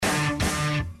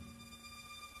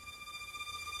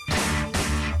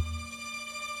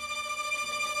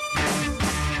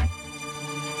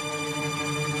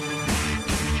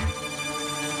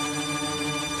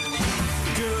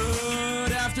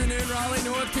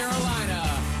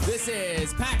This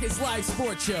is Packers Live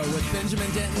Sports Show with Benjamin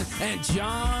Denton and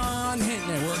John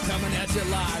Hinton. We're coming at you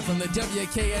live from the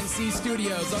WKNC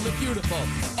studios on the beautiful,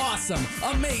 awesome,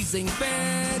 amazing,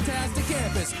 fantastic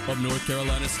campus of North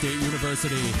Carolina State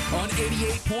University on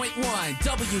 88.1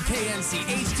 WKNC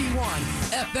HD1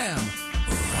 FM.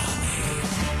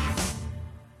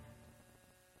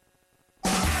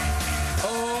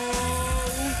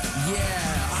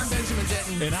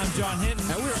 And I'm John Hinton.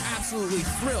 And we're absolutely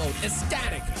thrilled,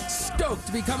 ecstatic, stoked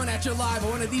to be coming at you live on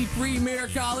one of the premier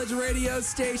college radio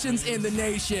stations in the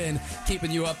nation. Keeping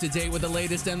you up to date with the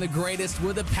latest and the greatest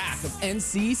with a pack of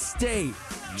NC State.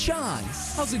 John,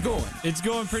 how's it going? It's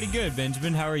going pretty good,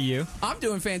 Benjamin. How are you? I'm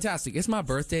doing fantastic. It's my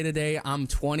birthday today. I'm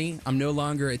 20. I'm no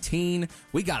longer a teen.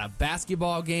 We got a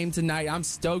basketball game tonight. I'm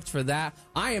stoked for that.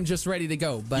 I am just ready to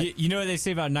go. But you know what they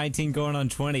say about 19 going on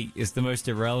 20 is the most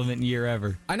irrelevant year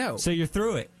ever. I know. So you're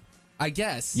through it. I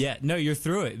guess. Yeah, no, you're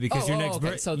through it because your next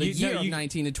birthday. So the year of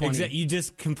 19 to 20. You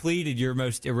just completed your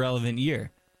most irrelevant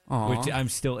year, which I'm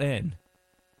still in.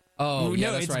 Oh, yeah,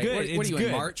 no, that's it's right. good. What are you good.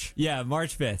 in March? Yeah,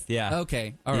 March 5th. Yeah.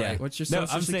 Okay. All right. What's your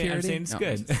social security? I'm saying it's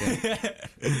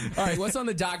good. All right. What's on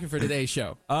the docket for today's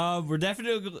show? We're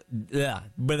definitely. Let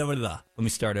me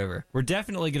start over. We're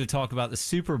definitely going to talk about the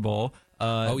Super Bowl.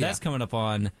 That's coming up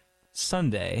on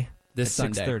Sunday. This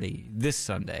Sunday. 6:30. This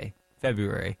Sunday,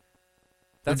 February.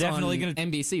 That's We're definitely on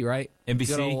NBC, right? NBC.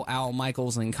 Good old Al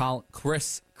Michaels and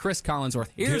Chris Collinsworth.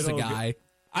 Here's a guy.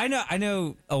 I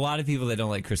know a lot of people that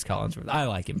don't like Chris Collinsworth. I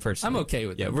like him personally. I'm okay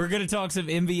with him. We're going to talk some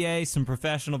NBA, some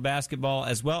professional basketball,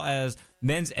 as well as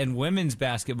men's and women's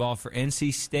basketball for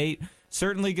NC State.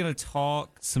 Certainly going to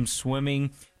talk some swimming,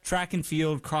 track and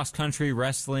field, cross country,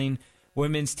 wrestling,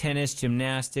 women's tennis,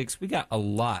 gymnastics. We got a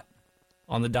lot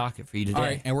on the docket for you today. All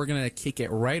right, and we're going to kick it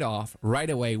right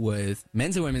away with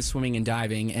men's and women's swimming and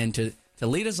diving. And to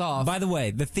lead us off... By the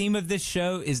way, the theme of this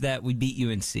show is that we beat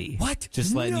UNC. What?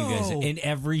 Just letting you guys know. In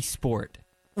every sport.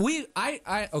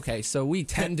 Okay, so we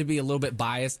tend to be a little bit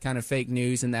biased, kind of fake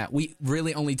news, in that we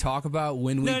really only talk about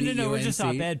when we beat UNC. No, we're just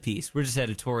op-ed piece. We're just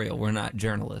editorial. We're not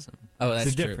journalism. Oh, that's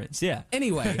the true. Difference, yeah.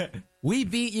 Anyway, we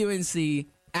beat UNC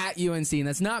at UNC, and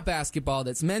that's not basketball.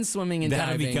 That's men's swimming and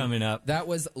diving. That'll be coming up. That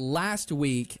was last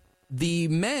week. The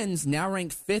men's, now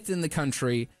ranked 5th in the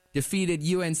country, defeated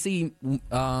UNC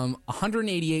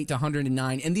 188 to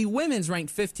 109, and the women's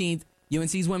ranked 15th.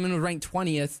 UNC's women were ranked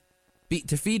 20th.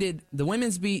 The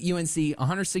women's beat UNC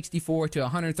 164 to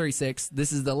 136.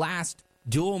 This is the last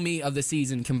dual meet of the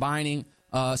season, combining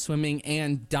swimming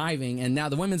and diving, and now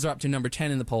the women's are up to number 10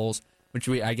 in the polls, which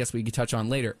I guess we could touch on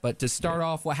later. But to start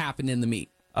off, what happened in the meet?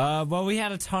 Well, we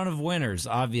had a ton of winners.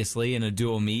 Obviously, in a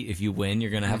dual meet, if you win,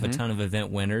 you're going to have a ton of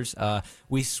event winners.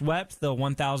 We swept the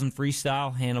 1,000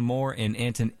 freestyle, Hannah Moore and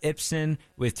Anton Ibsen,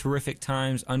 with terrific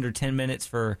times, under 10 minutes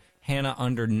for Hannah,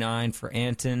 under 9 for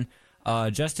Anton.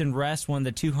 Justin Rest won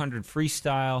the 200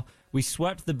 freestyle. We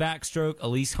swept the backstroke,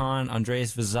 Elise Hahn,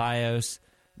 Andreas Vizayos,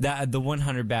 the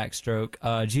 100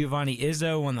 backstroke. Giovanni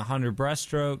Izzo won the 100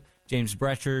 breaststroke. James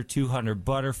Brecher, 200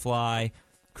 butterfly.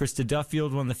 Krista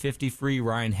Duffield won the 50 free.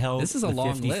 Ryan Held, this is a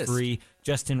long 50 list. Free.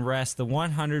 Justin Rest, the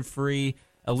 100 free.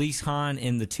 Elise Hahn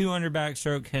in the 200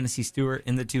 backstroke. Hennessy Stewart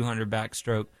in the 200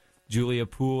 backstroke. Julia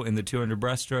Poole in the 200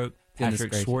 breaststroke.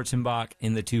 Patrick Schwarzenbach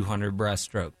in the 200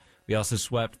 breaststroke. We also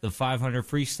swept the 500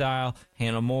 freestyle,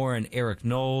 Hannah Moore and Eric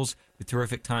Knowles with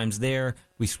terrific times there.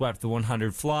 We swept the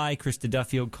 100 fly, Krista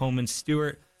Duffield, Coleman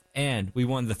Stewart. And we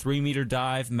won the 3-meter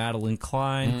dive, Madeline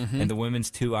Klein, and the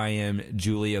women's 2IM,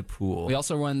 Julia Poole. We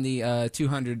also won the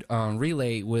 200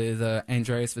 relay with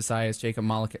Andreas Visayas, Jacob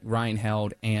Malik, Ryan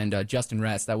Held, and Justin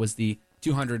Rest. That was the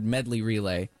 200 medley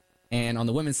relay. And on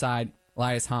the women's side,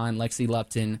 Elias Hahn, Lexi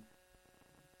Lupton,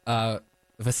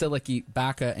 Vasiliki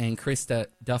Baka, and Krista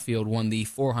Duffield won the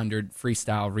 400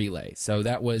 freestyle relay. So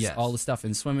that was all the stuff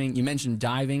in swimming. You mentioned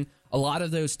diving. A lot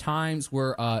of those times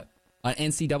were... an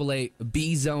NCAA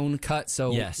B zone cut.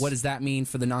 So what does that mean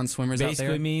for the non-swimmers out there?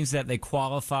 Basically means that they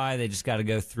qualify. They just got to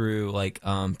go through like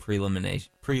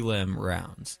prelim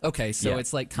rounds. Okay, so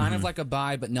it's like kind of like a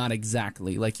bye, but not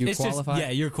exactly. Like you qualify.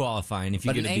 You're qualifying if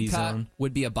you get a B zone.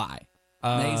 Would be a bye.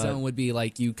 An A zone would be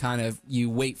like you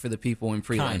wait for the people in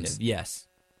prelims. Kind of, yes.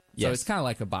 So it's kind of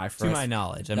like a bye for us. To my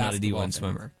knowledge, I'm not a D1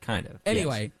 swimmer. Kind of.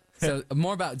 Anyway. So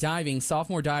more about diving.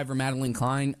 Sophomore diver Madeline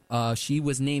Klein, she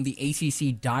was named the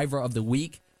ACC Diver of the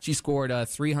Week. She scored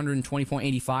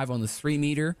 320.85 on the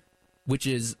 3-meter, which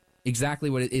is exactly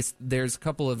what it is. There's a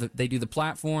couple of... They do the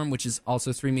platform, which is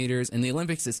also 3 meters, and the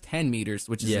Olympics is 10 meters,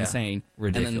 which is insane.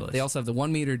 Ridiculous. And then they also have the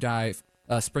 1-meter dive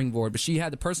springboard, but she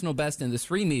had the personal best in the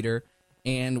 3-meter,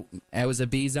 and it was a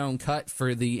B-zone cut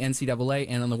for the NCAA,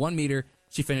 and on the 1-meter...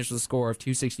 She finished with a score of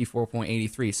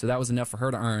 264.83. So that was enough for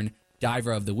her to earn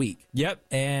Diver of the Week. Yep,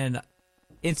 and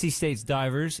NC State's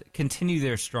divers continue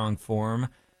their strong form.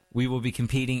 We will be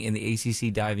competing in the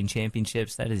ACC Diving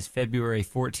Championships. That is February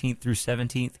 14th through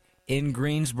 17th in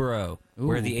Greensboro,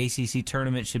 where the ACC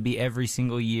tournament should be every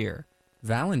single year.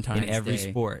 Valentine's in every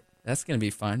Day. sport. That's going to be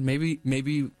fun.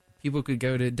 Maybe people could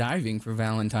go to diving for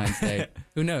Valentine's Day.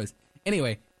 Who knows?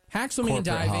 Anyway, pack swimming and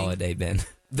Corporate diving. holiday, Ben.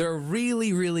 They're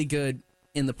really, really good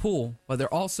in the pool, but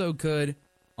they're also good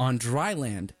on dry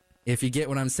land, if you get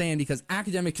what I'm saying, because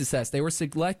academic success. They were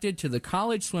selected to the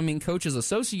College Swimming Coaches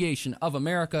Association of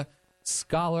America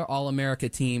Scholar All-America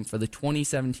team for the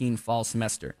 2017 fall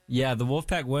semester. Yeah, the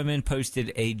Wolfpack women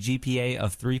posted a GPA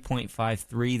of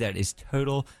 3.53. That is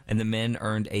total, and the men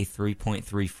earned a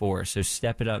 3.34. So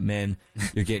step it up, men.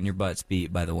 You're getting your butts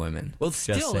beat by the women. Well, Just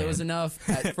still, saying. it was enough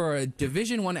for a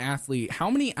Division I athlete. How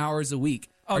many hours a week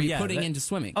are you putting into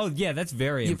swimming? Oh, yeah, that's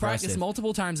very You impressive. practice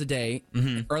multiple times a day,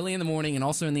 early in the morning and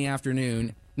also in the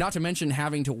afternoon, not to mention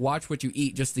having to watch what you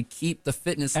eat just to keep the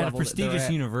fitness at a level that they're prestigious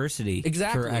at. university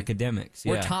Exactly. for academics.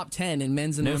 We're Yeah. top 10 in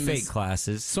men's and No women's fake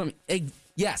classes. swimming.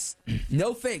 Yes,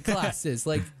 no fake classes,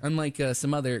 unlike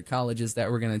some other colleges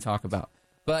that we're going to talk about.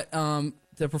 But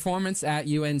the performance at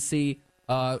UNC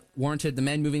warranted the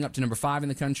men moving up to number 5 in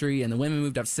the country, and the women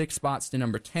moved up 6 spots to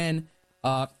number 10.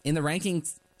 In the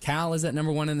rankings, Cal is at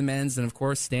number 1 in the men's, and of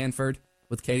course Stanford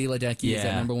with Katie Ledecky is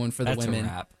at number 1 for the that's women. A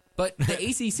wrap. But the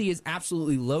ACC is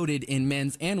absolutely loaded in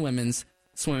men's and women's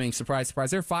swimming. Surprise, surprise.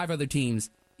 There are 5 other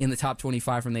teams in the top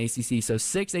 25 from the ACC. So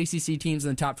 6 ACC teams in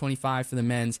the top 25 for the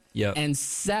men's, and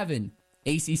 7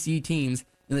 ACC teams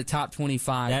in the top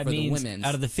 25 That for means the women's.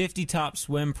 out of the 50 top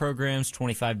swim programs,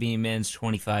 25 being men's,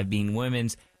 25 being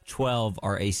women's, 12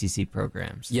 are ACC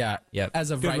programs. Yeah, Yep.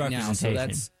 as of Good right now. So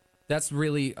representation. that's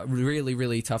really a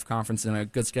really tough conference and a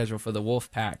good schedule for the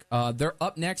Wolfpack. They're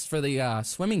up next for the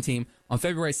swimming team on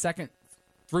February 2nd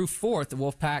through 4th. The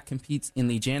Wolfpack competes in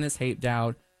the Janice Hape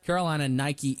Dowd Carolina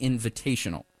Nike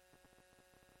Invitational.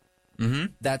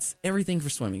 That's everything for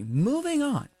swimming. Moving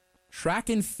on. Track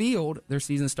and field, their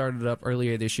season started up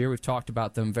earlier this year. We've talked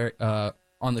about them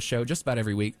on the show just about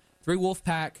every week. 3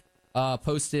 Wolfpack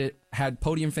had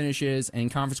podium finishes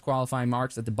and conference qualifying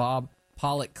marks at the Bob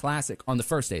Pollock Classic on the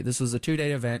first day. This was a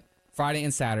 2-day event, Friday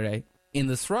and Saturday. In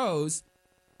the throws,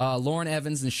 Lauren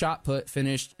Evans in shot put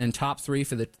finished in top 3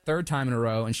 for the 3rd time in a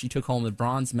row, and she took home the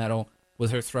bronze medal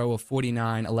with her throw of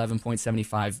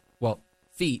 49.11.75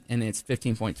 feet, and it's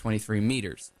 15.23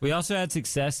 meters. We also had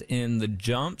success in the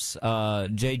jumps.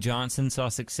 Jay Johnson saw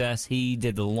success. He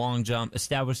did the long jump,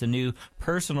 established a new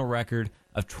personal record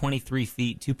of 23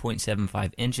 feet,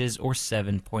 2.75 inches, or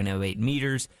 7.08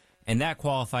 meters. And that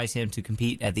qualifies him to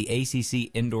compete at the ACC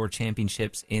Indoor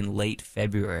Championships in late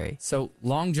February. So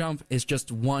long jump is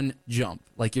just one jump.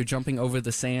 Like you're jumping over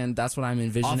the sand. That's what I'm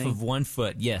envisioning. Off of 1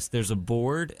 foot, yes. There's a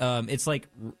board. It's like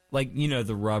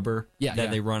the rubber that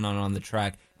they run on the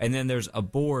track. And then there's a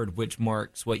board which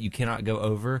marks what you cannot go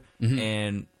over.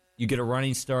 And you get a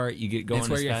running start. You get going it's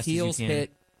where as your fast heels as you can.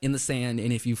 hit in the sand,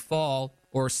 and if you fall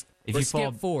or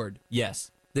skip forward, yes,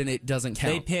 then it doesn't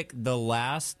count. They pick the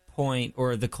last point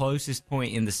or the closest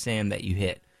point in the sand that you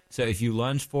hit. So if you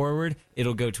lunge forward,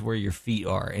 it'll go to where your feet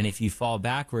are. And if you fall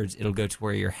backwards, it'll go to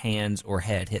where your hands or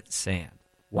head hit the sand.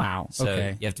 Wow. So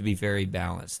okay. you have to be very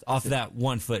balanced off that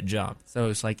 1 foot jump. So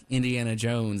it's like Indiana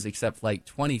Jones, except like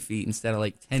 20 feet instead of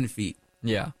like 10 feet.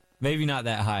 Yeah. Maybe not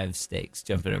that high of stakes,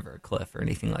 jumping over a cliff or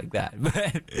anything like that.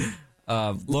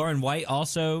 But Lauren White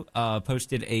also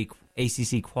posted a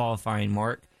ACC qualifying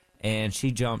mark, and she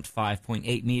jumped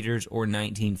 5.8 meters or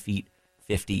 19 feet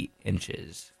 50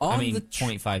 inches.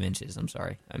 0.5 inches. I'm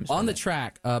sorry. On the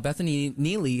track, Bethany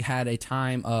Neely had a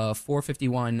time of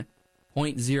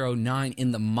 4:51.09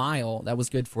 in the mile. That was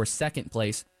good for second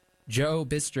place. Joe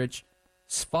Bistrich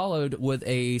followed with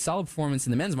a solid performance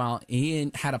in the men's mile.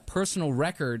 He had a personal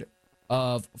record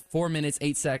of 4 minutes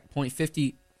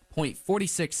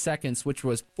 8.46 seconds, which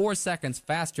was 4 seconds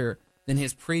faster than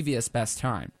his previous best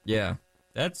time. Yeah.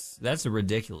 That's a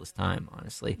ridiculous time,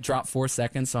 honestly. Drop 4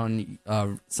 seconds on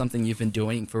something you've been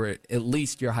doing for at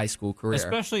least your high school career.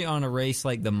 Especially on a race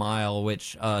like the mile,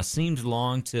 which seems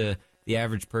long to the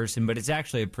average person, but it's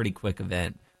actually a pretty quick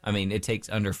event. I mean, it takes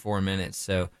under 4 minutes,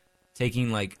 so taking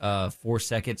 4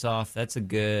 seconds off, that's a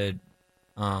good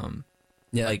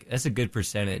that's a good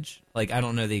percentage. I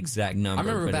don't know the exact number. I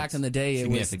remember back in the day it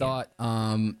was thought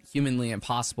humanly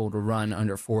impossible to run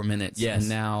under 4 minutes. Yes. And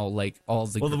now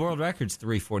the world record's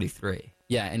 3:43.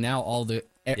 Yeah, and now a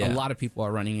lot of people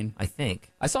are running in. I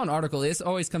think. I saw an article, this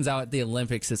always comes out at the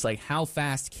Olympics. It's like, how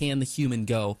fast can the human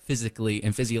go physically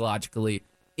and physiologically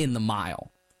in the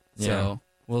mile? So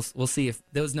we'll see if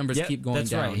those numbers keep going that's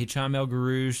down. Right. Hicham El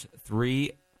Guerrouj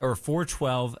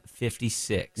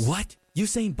 4:12:56. What?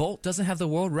 Usain Bolt doesn't have the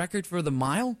world record for the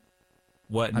mile?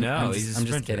 What? I'm he's a just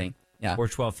sprinter. kidding. Yeah.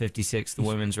 4:12:56. The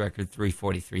women's record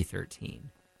 3:43:13.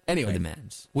 Anyway, for the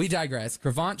men's. We digress.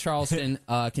 Cravant Charleston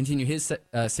continued his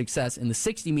success in the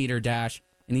 60-meter dash,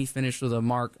 and he finished with a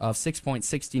mark of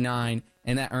 6.69,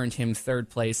 and that earned him third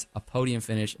place, a podium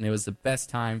finish, and it was the best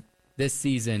time this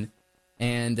season.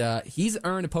 And he's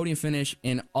earned a podium finish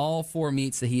in all 4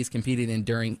 meets that he's competed in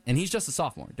and he's just a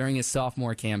sophomore, during his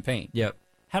sophomore campaign. Yep.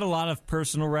 Had a lot of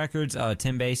personal records.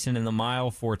 Tim Basin in the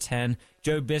mile, 4:10.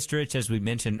 Joe Bistrich, as we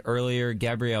mentioned earlier.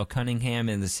 Gabrielle Cunningham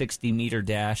in the 60-meter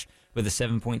dash with a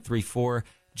 7.34.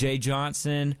 Jay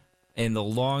Johnson in the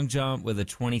long jump with a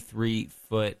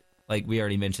 23-foot, like we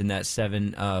already mentioned, that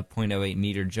 7.08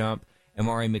 meter jump.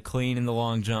 Amari McLean in the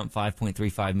long jump,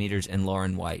 5.35 meters. And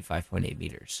Lauren White, 5.8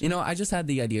 meters. You know, I just had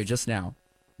the idea just now.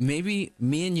 Maybe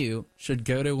me and you should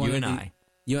go to one of the...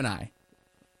 You and I.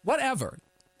 Whatever.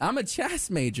 I'm a chess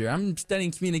major. I'm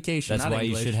studying communication, That's not why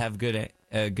English. you should have good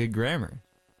grammar.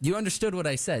 You understood what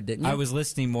I said, didn't you? I was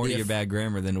listening more to your bad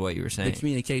grammar than what you were saying. The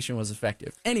communication was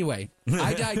effective. Anyway,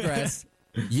 I digress.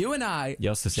 You and I... You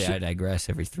also say I digress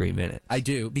every 3 minutes. I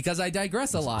do, because I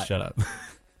digress a lot. Shut up.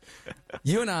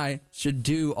 You and I should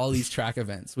do all these track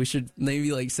events. We should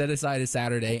maybe set aside a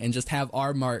Saturday and just have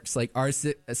our marks, like our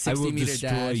 60-meter I will destroy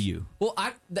dash. you. Well,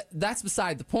 that's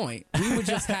beside the point. We would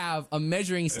just have a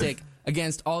measuring stick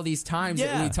against all these times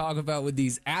that we talk about with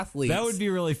these athletes. That would be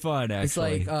really fun,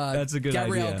 actually. It's like that's a good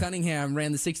Gabrielle idea. Cunningham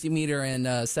ran the 60-meter in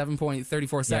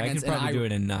 7.34 seconds. I could probably and do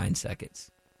it in 9 seconds.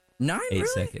 9? 8 really?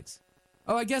 seconds.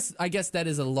 Oh, I guess that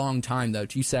is a long time, though.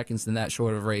 2 seconds in that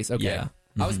short of a race. Okay. Yeah.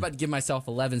 I was about to give myself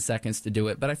 11 seconds to do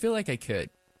it, but I feel like I could.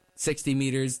 60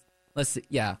 meters. Let's see.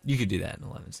 Yeah. You could do that in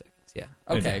 11 seconds. Yeah.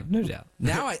 Okay. No doubt.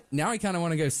 Now I kind of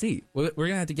want to go see. We're going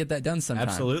to have to get that done sometime.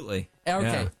 Absolutely.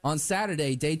 Okay. Yeah. On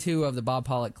Saturday, day 2 of the Bob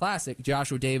Pollock Classic,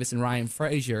 Joshua Davis and Ryan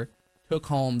Frazier took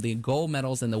home the gold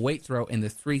medals in the weight throw and the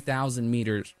 3,000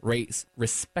 meters race,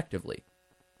 respectively.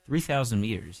 3,000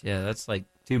 meters. Yeah, that's like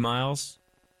 2 miles.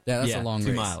 Yeah, that's a long 2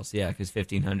 race. miles. Yeah, because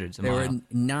 1,500's a There mile. were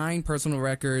 9 personal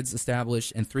records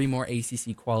established and 3 more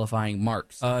ACC qualifying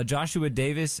marks. Joshua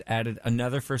Davis added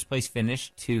another first-place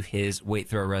finish to his weight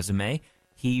throw resume.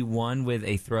 He won with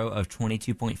a throw of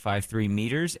 22.53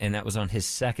 meters, and that was on his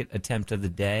second attempt of the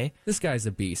day. This guy's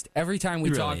a beast. Every time we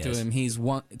He talk really to him, he's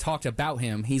won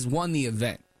the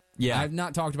event. Yeah. I've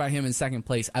not talked about him in second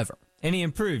place ever. And he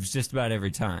improves just about every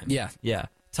time. Yeah. Yeah.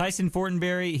 Tyson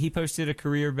Fortenberry, he posted a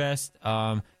career best.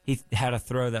 He had a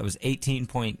throw that was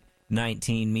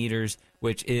 18.19 meters,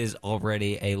 which is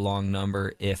already a long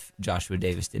number if Joshua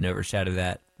Davis didn't overshadow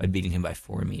that by beating him by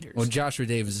 4 meters. Well, Joshua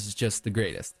Davis is just the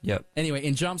greatest. Yep. Anyway,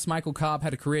 in jumps, Michael Cobb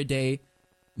had a career day.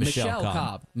 Michelle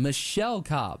Cobb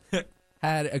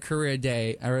had a career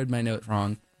day. I read my note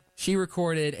wrong. She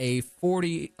recorded a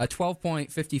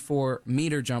 12.54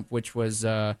 meter jump, which was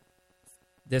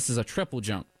this is a triple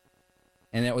jump,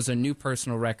 and that was a new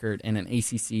personal record and an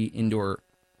ACC Indoor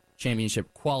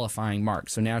Championship qualifying mark.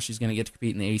 So now she's going to get to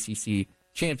compete in the ACC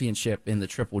Championship in the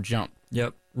triple jump.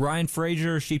 Yep. Ryan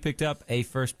Frazier, she picked up a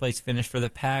first-place finish for the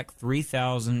pack,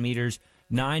 3,000 meters,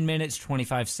 9 minutes,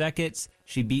 25 seconds.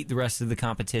 She beat the rest of the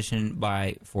competition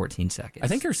by 14 seconds. I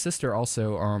think her sister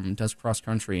also does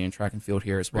cross-country and track and field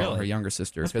here as well, Really? her younger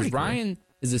sister. That's Because pretty cool. Ryan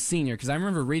is a senior, because I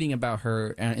remember reading about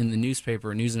her in the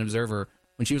newspaper, News and Observer,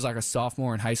 when she was like a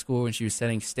sophomore in high school and she was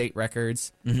setting state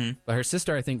records. Mm-hmm. But her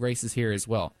sister, I think, races here as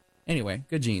well. Anyway,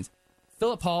 good genes.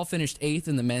 Philip Hall finished 8th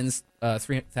in the men's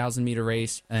 3,000-meter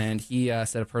race, and he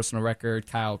set a personal record.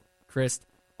 Kyle Christ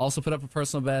also put up a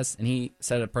personal best, and he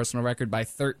set a personal record by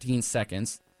 13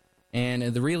 seconds. And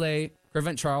in the relay,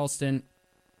 Cravant Charleston,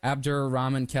 Abdur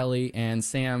Rahman Kelly, and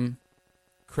Sam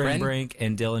Crenbrink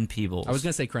and Dylan Peebles. I was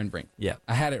going to say Crenbrink. Yeah.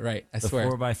 I had it right, I The swear.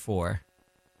 4x4.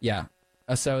 Yeah.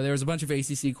 So there was a bunch of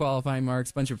ACC qualifying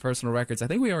marks, a bunch of personal records. I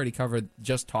think we already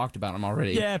talked about them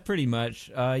already. Yeah, pretty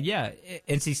much.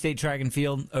 NC State track and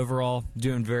field overall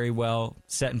doing very well,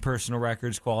 setting personal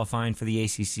records, qualifying for the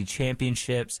ACC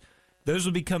championships. Those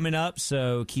will be coming up,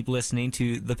 so keep listening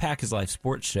to the Pack is Life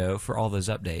Sports Show for all those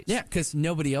updates. Yeah, because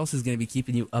nobody else is going to be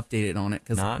keeping you updated on it.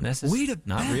 Not necessarily. We the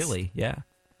Not best. really. Yeah.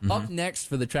 Up next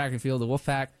for the track and field, the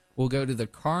Wolfpack will go to the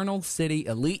Carnal City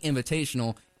Elite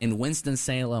Invitational in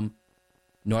Winston-Salem,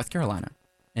 North Carolina,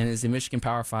 and is the Michigan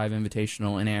Power 5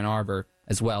 Invitational in Ann Arbor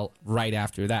as well right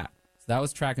after that. So that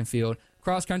was track and field.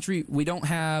 Cross country,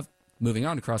 moving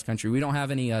on to cross country, we don't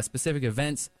have any specific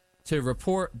events to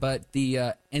report, but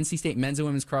the NC State men's and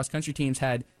women's cross country teams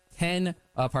had 10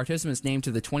 participants named to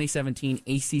the 2017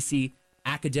 ACC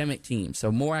academic teams.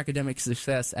 So more academic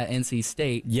success at NC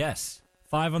State. Yes.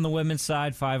 5 on the women's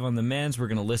side, 5 on the men's. We're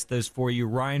going to list those for you.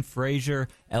 Ryan Frazier,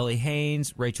 Ellie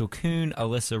Haynes, Rachel Kuhn,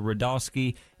 Alyssa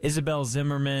Radowski, Isabel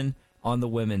Zimmerman on the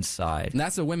women's side. And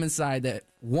that's the women's side that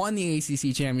won the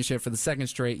ACC championship for the second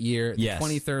straight year, the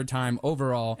 23rd time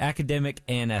overall. Academic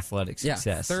and athletic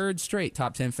success. Yeah, third straight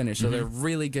top 10 finish. So they're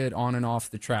really good on and off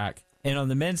the track. And on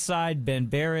the men's side, Ben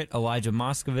Barrett, Elijah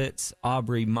Moskovitz,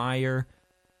 Aubrey Meyer,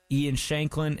 Ian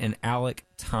Shanklin, and Alec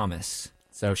Thomas.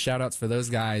 So shout-outs for those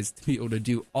guys to be able to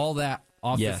do all that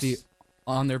off the field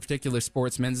on their particular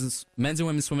sports, men's and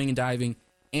women's swimming and diving,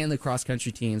 and the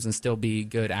cross-country teams, and still be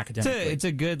good academically. It's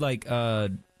a good like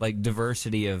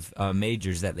diversity of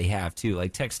majors that they have, too,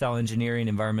 like textile engineering,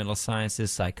 environmental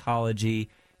sciences, psychology,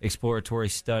 exploratory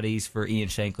studies for Ian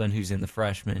Shanklin, who's in the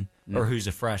freshman, or who's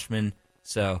a freshman.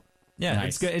 So, yeah,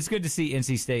 Nice. It's good to see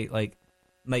NC State, like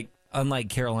unlike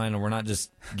Carolina, we're not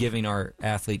just giving our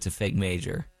athletes a fake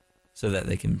major so that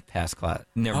they can pass class.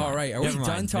 Never mind. All right, are we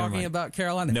done talking about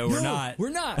Carolina? No, we're not. We're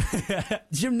not.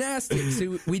 Gymnastics,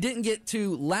 who we didn't get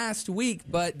to last week,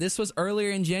 but this was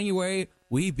earlier in January.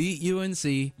 We beat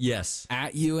UNC Yes.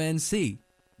 at UNC.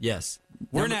 Yes.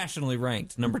 We're nationally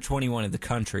ranked, number 21 in the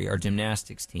country, our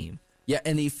gymnastics team. Yeah,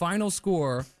 and the final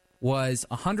score was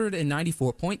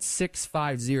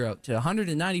 194.650 to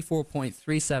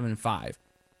 194.375.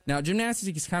 Now,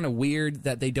 gymnastics is kind of weird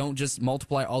that they don't just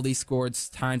multiply all these scores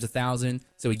times 1,000,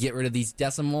 so we get rid of these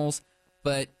decimals.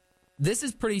 But this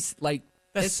is pretty, like,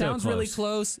 That's it so sounds really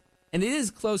close. close, and it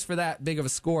is close for that big of a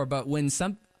score, but when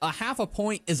a half a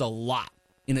point is a lot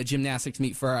in a gymnastics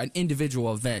meet for an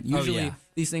individual event. Usually,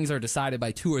 these things are decided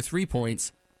by 2 or 3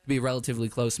 points to be a relatively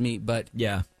close meet, but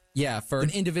Yeah. for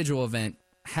an individual event,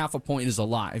 half a point is a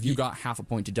lot if you got half a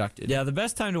point deducted. Yeah, the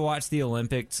best time to watch the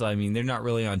Olympics, I mean, they're not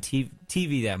really on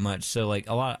TV that much, so like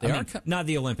a lot. Not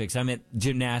the Olympics. I meant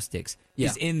gymnastics.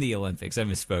 He's in the Olympics. I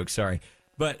misspoke. Sorry,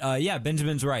 but yeah,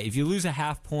 Benjamin's right. If you lose a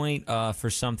half point for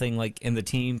something like in the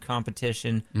team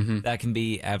competition, that can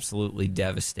be absolutely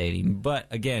devastating. But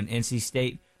again, NC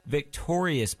State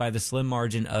victorious by the slim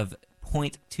margin of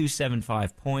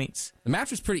 0.275 points. The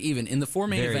match was pretty even in the 4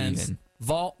 main Very events. even.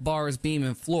 Vault, bars, beam,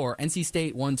 and floor. NC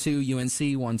State won 2,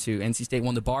 UNC won 2. NC State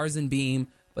won the bars and beam,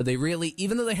 but they really,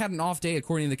 even though they had an off day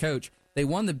according to the coach, they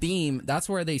won the beam. That's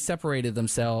where they separated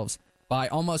themselves by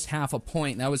almost half a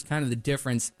point. That was kind of the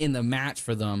difference in the match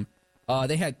for them.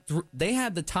 They had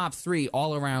the top 3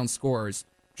 all-around scorers.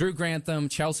 Drew Grantham,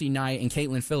 Chelsea Knight, and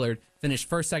Caitlin Fillard finished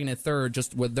first, second, and third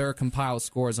just with their compiled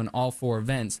scores on all 4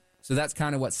 events. So that's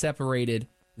kind of what separated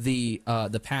the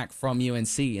pack from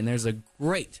UNC. And there's a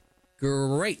great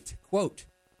quote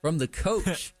from the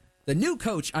coach, the new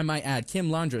coach, I might add,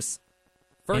 Kim Landris,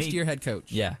 first-year head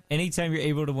coach. Yeah, anytime you're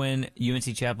able to win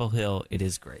UNC Chapel Hill, it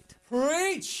is great.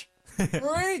 Preach!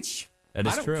 Preach! That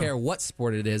is I don't true. care what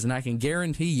sport it is, and I can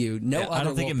guarantee you other I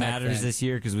don't think it Wolfpack matters fan. this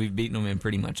year because we've beaten them in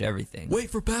pretty much everything.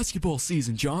 Wait for basketball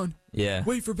season, John. Yeah.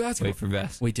 Wait for basketball. Wait for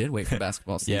basketball. We did wait for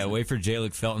basketball season. Yeah, wait for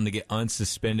Jalik Felton to get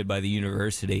unsuspended by the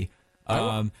university.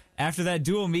 After that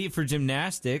dual meet for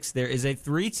gymnastics, there is a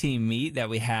 3-team meet that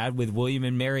we had with William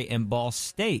and Mary and Ball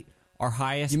State. Our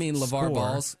highest You mean LeVar score.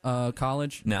 Ball's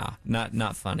college? No,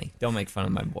 not funny. Don't make fun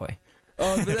of my boy.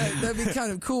 Oh, but that'd be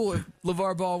kind of cool if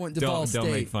LeVar Ball went to Ball State.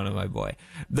 Don't make fun of my boy.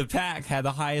 The Pack had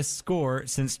the highest score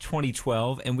since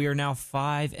 2012, and we are now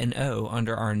 5-0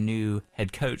 under our new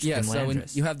head coach, Yeah, Tim so when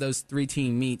Landris. you have those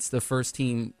 3-team meets, the first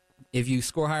team, if you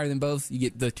score higher than both, you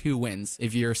get the 2 wins.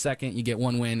 If you're second, you get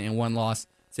 1 win and 1 loss.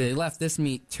 So they left this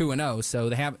meet 2-0. So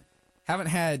they haven't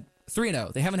had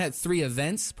 3-0. They haven't had 3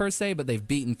 events per se, but they've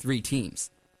beaten 3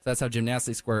 teams. So that's how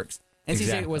gymnastics works. NC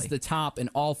State was the top in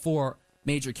all 4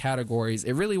 major categories.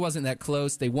 It really wasn't that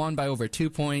close. They won by over 2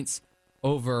 points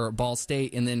over Ball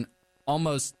State, and then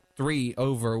almost 3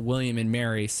 over William and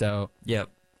Mary. So Yep.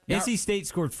 Now- NC State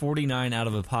scored 49 out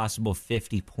of a possible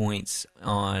 50 points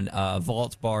on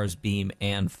vault, bars, beam,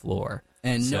 and floor.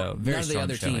 And so, very none of the strong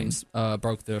other showing. teams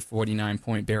broke the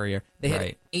 49-point barrier. They had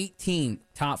Right. 18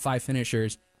 top 5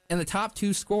 finishers and the top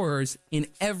 2 scorers in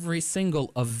every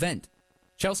single event.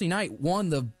 Chelsea Knight won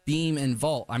the beam and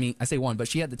vault. I mean, I say won, but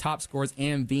she had the top scores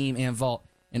and beam and vault,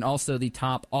 and also the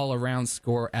top all-around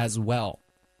score as well.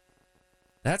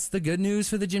 That's the good news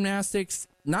for the gymnastics.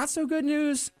 Not so good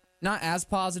news, not as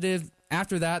positive.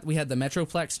 After that, we had the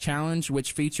Metroplex Challenge,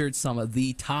 which featured some of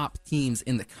the top teams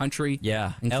in the country.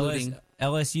 Yeah, including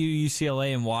LSU,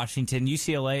 UCLA, and Washington.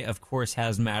 UCLA, of course,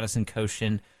 has Madison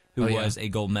Koshin, who was a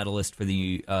gold medalist for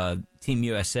the Team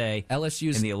USA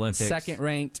LSU's in the Olympics. second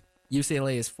ranked,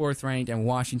 UCLA is 4th ranked, and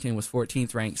Washington was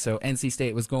 14th ranked. So NC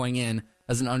State was going in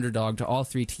as an underdog to all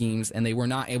 3 teams, and they were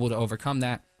not able to overcome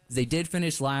that. is they did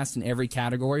finish last in every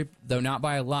category, though not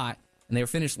by a lot, and they were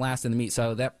finished last in the meet.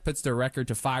 So that puts their record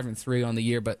to 5-3 on the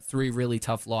year, but 3 really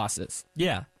tough losses.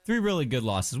 Yeah, 3 really good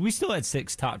losses. We still had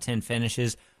 6 top 10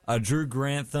 finishes. Drew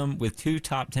Grantham with 2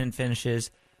 top 10 finishes,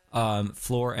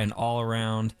 floor and all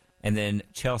around. And then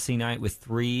Chelsea Knight with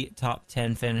 3 top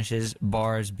 10 finishes,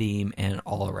 bars, beam, and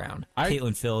all around.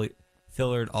 Caitlin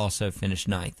Fillard also finished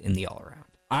 9th in the all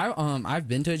around. I've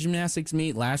been to a gymnastics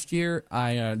meet last year.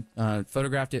 I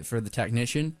photographed it for the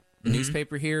Technician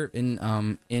newspaper here in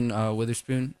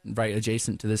Witherspoon, right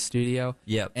adjacent to this studio.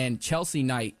 Yep. And Chelsea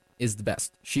Knight is the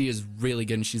best. She is really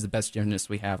good, and she's the best gymnast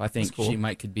we have. I think cool. she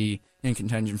could be in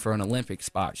contention for an Olympic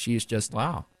spot. She is just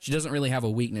wow. She doesn't really have a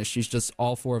weakness. She's just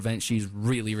all 4 events. She's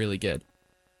really, really good.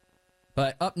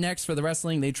 But up next for the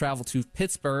wrestling, they travel to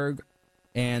Pittsburgh,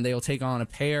 and they will take on a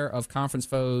pair of conference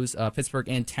foes, Pittsburgh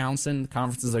and Townsend. The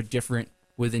conferences are different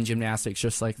within gymnastics,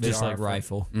 just like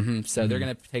rifle. So they're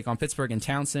going to take on Pittsburgh and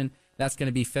Townsend. That's going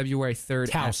to be February 3rd.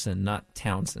 Towson, not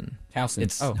Townsend. Towson.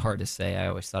 It's hard to say. I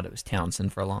always thought it was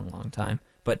Townsend for a long, long time.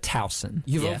 But Towson.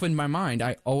 You've opened my mind.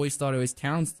 I always thought it was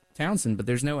Townsend, but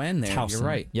there's no N there. Towson. You're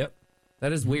right. Yep.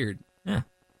 That is weird. Yeah.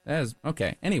 That is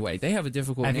okay. Anyway, they have a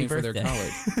difficult Happy name birthday. for their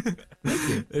college. Thank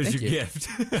you. There's Thank your you. gift.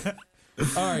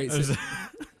 All right. So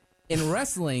in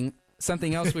wrestling,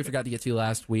 something else we forgot to get to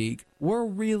last week. We're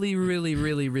really, really,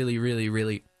 really, really, really,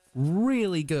 really,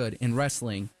 really good in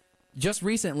wrestling. Just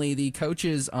recently, the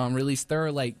coaches released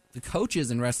the coaches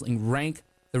in wrestling rank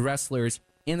the wrestlers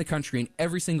in the country in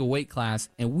every single weight class,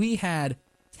 and we had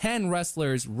 10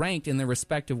 wrestlers ranked in their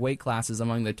respective weight classes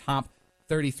among the top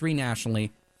 33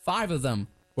 nationally. 5 of them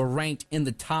were ranked in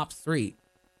the top 3.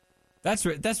 That's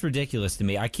ridiculous to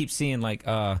me. I keep seeing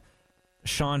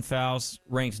Sean Faust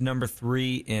ranked number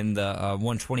 3 in the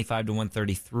 125 to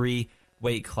 133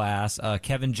 weight class.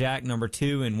 Kevin Jack number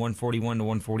 2 in 141 to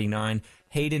 149.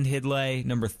 Hayden Hidlay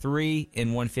number 3 in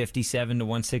 157 to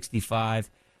 165.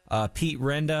 Pete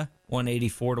Renda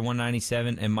 184 to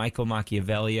 197, and Michael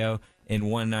Machiavello in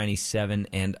 197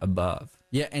 and above.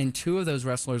 Yeah, and 2 of those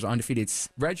wrestlers are undefeated.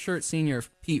 Redshirt senior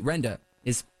Pete Renda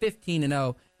is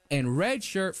 15-0, and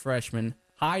redshirt freshman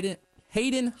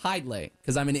Hayden Hidlay,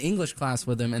 because I'm in an English class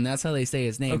with him, and that's how they say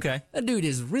his name. Okay. That dude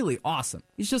is really awesome.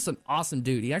 He's just an awesome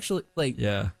dude. He actually,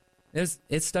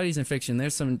 it's studies in fiction.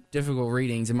 There's some difficult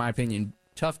readings, in my opinion.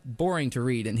 Tough, boring to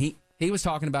read, and he was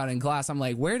talking about it in class. I'm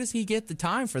like, where does he get the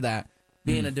time for that?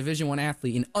 Being a Division I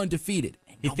athlete and undefeated.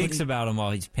 He thinks about him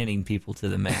while he's pinning people to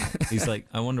the mat. He's like,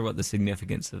 I wonder what the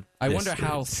significance of I this wonder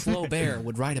how is. Flaubert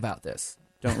would write about this.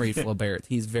 Don't read Flaubert.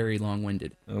 He's very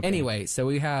long-winded. Okay. Anyway, so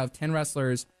we have 10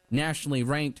 wrestlers nationally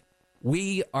ranked.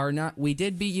 We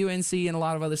did beat UNC in a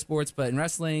lot of other sports, but in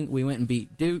wrestling, we went and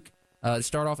beat Duke. To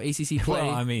start off ACC play. Well,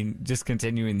 I mean, just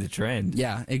continuing the trend.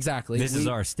 Yeah, exactly. This is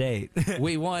our state.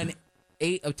 We won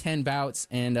 8 of 10 bouts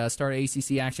and started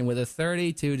ACC action with a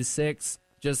 32-6,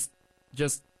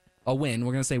 just a win.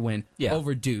 We're going to say win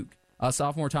over Duke.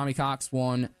 Sophomore Tommy Cox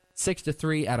won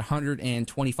 6-3 at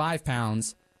 125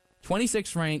 pounds.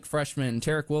 26th ranked freshman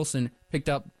Tarek Wilson picked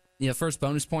up the first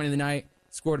bonus point of the night,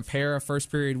 scored a pair of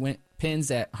first period pins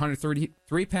at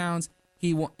 133 pounds.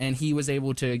 He was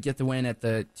able to get the win at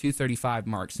the 235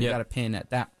 mark, so he got a pin at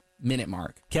that minute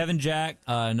mark. Kevin Jack,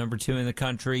 number 2 in the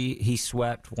country, he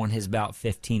won his bout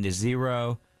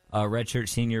 15-0. Redshirt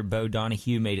senior Bo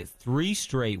Donahue made it 3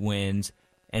 straight wins,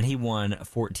 and he won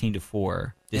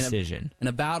 14-4 decision. In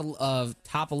a battle of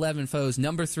top 11 foes,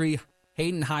 number 3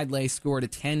 Hayden Hidlay scored a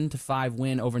 10-5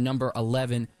 win over number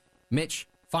 11 Mitch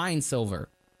Finesilver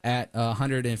at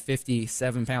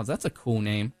 157 pounds. That's a cool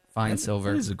name,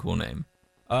 Finesilver. That is a cool name.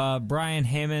 Brian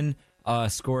Hammond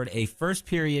scored a first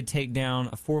period takedown,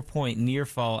 a 4-point near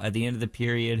fall at the end of the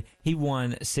period. He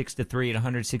won 6-3 at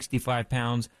 165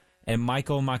 pounds. And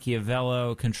Michael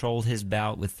Machiavello controlled his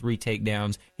bout with 3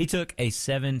 takedowns. He took a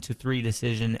 7-3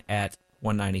 decision at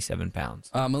 197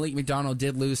 pounds. Malik McDonald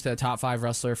did lose to a top 5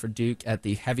 wrestler for Duke at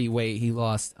the heavyweight. He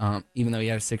lost, even though he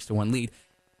had a 6-1 lead.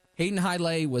 Hayden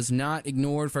Hidlay was not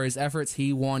ignored for his efforts.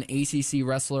 He won ACC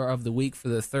Wrestler of the Week for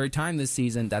the 3rd time this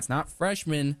season. That's not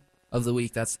Freshman of the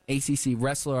Week. That's ACC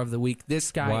Wrestler of the Week.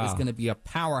 This guy is going to be a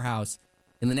powerhouse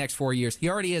in the next 4 years. He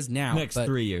already is now. Next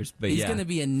 3 years. But he's going to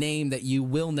be a name that you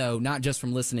will know, not just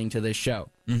from listening to this show.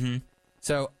 Mm-hmm.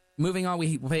 So moving on,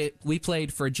 we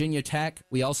played Virginia Tech.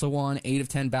 We also won 8 of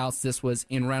 10 bouts. This was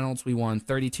in Reynolds. We won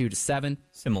 32-7.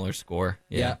 Similar score.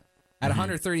 Yeah. At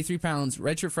 133 pounds,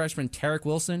 redshirt freshman Tarek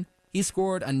Wilson, he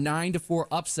scored a 9-4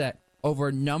 upset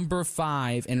over number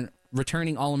 5 and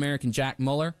returning All-American Jack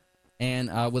Muller,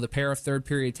 and with a pair of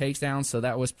third-period takedowns, so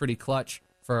that was pretty clutch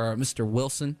for Mr.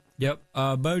 Wilson. Yep.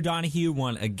 Bo Donahue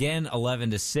won again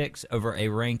 11-6 over a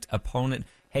ranked opponent,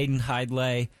 Hayden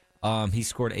Hidlay. He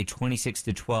scored a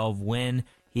 26-12 win.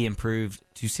 He improved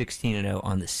to 16-0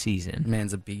 on the season.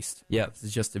 Man's a beast. Yep. This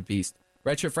is just a beast.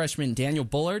 Redshirt freshman Daniel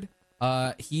Bullard,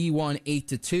 he won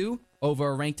 8-2 over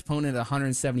a ranked opponent at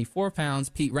 174 pounds.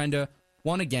 Pete Renda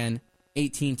won again,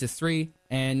 18-3.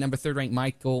 And number 3 ranked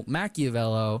Michael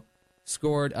Machiavello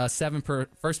scored 7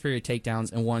 first period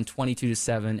takedowns and won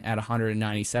 22-7 at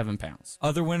 197 pounds.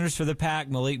 Other winners for the pack: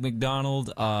 Malik McDonald,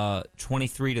 with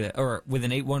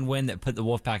an 8-1 win that put the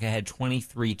Wolfpack ahead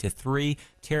 23-3.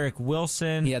 Tarek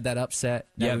Wilson, He had that upset.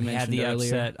 That we he had mentioned the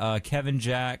earlier. upset. Kevin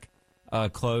Jack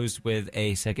closed with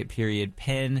a second period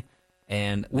pin,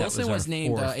 and that Wilson was our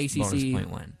named fourth bonus ACC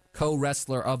point win.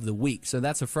 co-wrestler of the week. So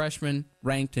that's a freshman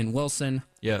ranked in Wilson.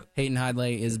 Yep. Hayden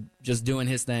Hidlay is just doing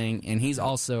his thing, and he's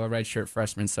also a redshirt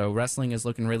freshman. So wrestling is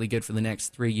looking really good for the next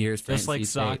 3 years for Just NC like State.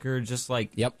 soccer, just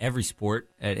like every sport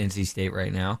at NC State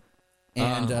right now.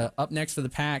 And up next for the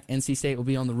pack, NC State will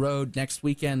be on the road next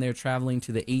weekend. They're traveling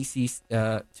to the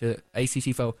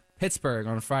ACC foe Pittsburgh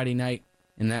on a Friday night,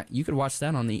 and that you could watch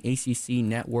that on the ACC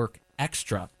Network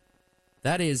Extra.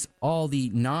 That is all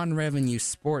the non-revenue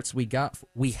sports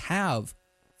we have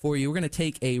for you. We're going to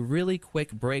take a really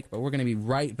quick break, but we're going to be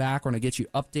right back. We're going to get you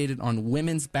updated on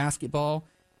women's basketball,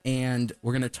 and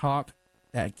we're going to talk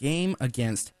that game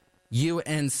against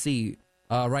UNC.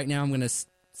 Right now, I'm going to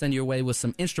send you away with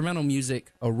some instrumental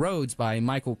music, "A Rhodes" by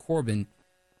Michael Corbin.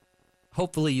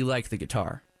 Hopefully you like the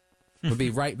guitar. We'll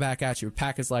be right back at you.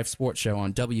 Pack Is Life Sports Show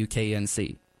on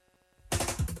WKNC.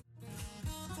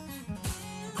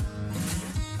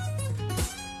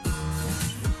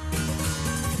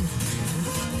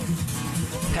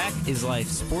 Pack is Life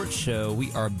Sports Show.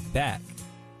 We are back.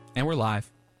 And we're live.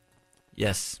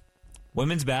 Yes.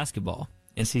 Women's basketball,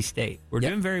 NC State. We're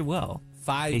doing very well.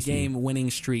 5-game winning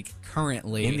streak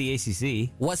currently. In the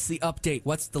ACC. What's the update?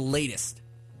 What's the latest?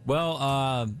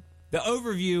 Well, the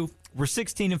overview, we're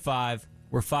 16-5.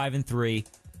 We're 5-3.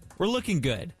 We're looking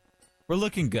good. We're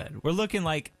looking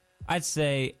like, I'd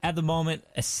say, at the moment,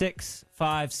 a 6,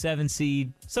 5, 7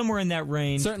 seed, somewhere in that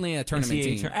range. Certainly a tournament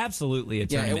team. Absolutely a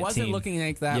tournament team. Yeah, it wasn't looking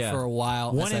like that for a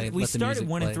while. We started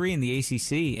 1-3 in the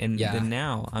ACC, and then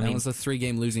now, that was a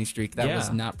 3-game losing streak. That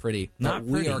was not pretty.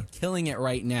 We are killing it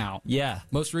right now. Yeah.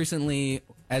 Most recently,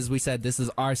 as we said, this is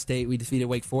our state. We defeated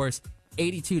Wake Forest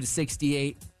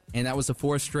 82-68, and that was a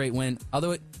 4th straight win.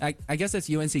 Although I guess that's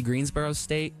UNC Greensboro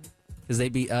State because they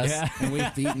beat us, and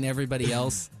we've beaten everybody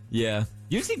else. Yeah.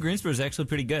 UNC Greensboro is actually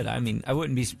pretty good. I mean, I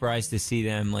wouldn't be surprised to see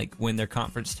them win their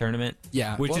conference tournament.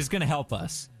 Yeah, which is going to help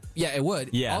us. Yeah, it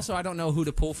would. Yeah. Also, I don't know who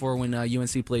to pull for when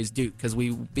UNC plays Duke because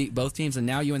we beat both teams, and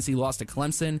now UNC lost to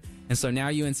Clemson, and so now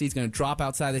UNC is going to drop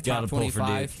outside the top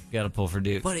 25. Got to pull for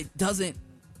Duke. But it doesn't.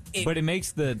 But it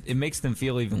makes them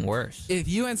feel even worse. If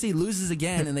UNC loses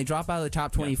again and they drop out of the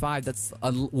top 25, that's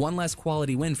one less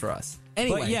quality win for us.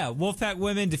 Anyway. But yeah, Wolfpack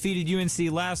women defeated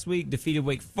UNC last week, defeated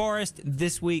Wake Forest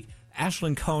this week.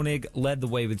 Ashlyn Koenig led the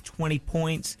way with 20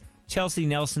 points. Chelsea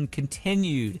Nelson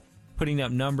continued putting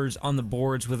up numbers on the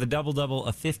boards with a double-double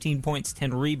of 15 points,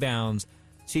 10 rebounds.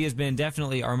 She has been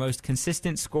definitely our most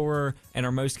consistent scorer and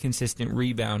our most consistent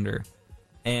rebounder.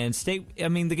 And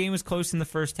the game was close in the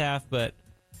first half, but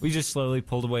we just slowly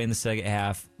pulled away in the second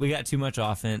half. We got too much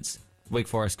offense. Wake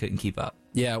Forest couldn't keep up.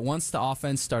 Yeah, once the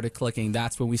offense started clicking,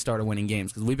 that's when we started winning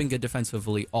games because we've been good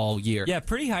defensively all year. Yeah,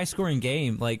 pretty high-scoring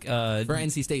game. For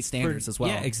NC State standards as well.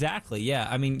 Yeah, exactly. Yeah,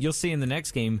 I mean, you'll see in the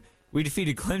next game, we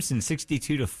defeated Clemson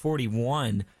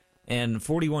 62-41 and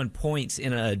 41 points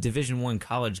in a Division I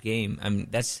college game. I mean,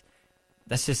 that's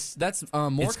more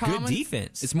it's common. Good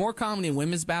defense. It's more common in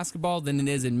women's basketball than it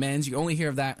is in men's. You only hear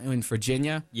of that when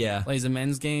Virginia plays a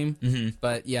men's game. Mm-hmm.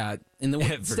 But yeah, in the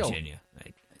Virginia.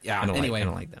 Yeah. I don't anyway, I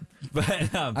don't like them. But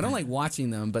I don't like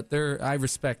watching them. But I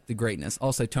respect the greatness.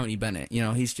 Also, Tony Bennett.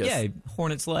 He's just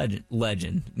Hornets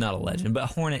legend, not a legend, but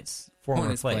Hornets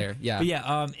former player. Yeah. But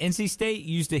yeah, NC State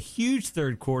used a huge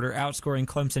third quarter, outscoring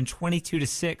Clemson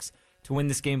 22-6 to win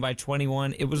this game by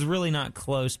 21. It was really not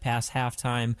close past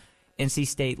halftime. NC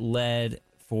State led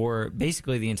for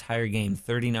basically the entire game,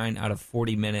 39 out of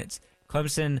 40 minutes.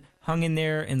 Clemson hung in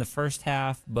there in the first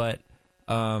half, but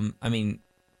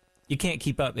you can't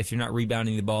keep up if you're not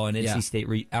rebounding the ball, and NC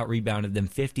State out-rebounded them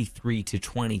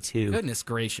 53-22. Goodness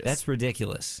gracious. That's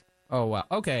ridiculous. Oh, wow.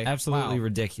 Okay. Absolutely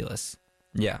ridiculous.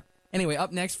 Yeah. Anyway,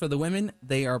 up next for the women,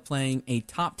 they are playing a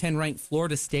top 10 ranked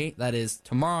Florida State. That is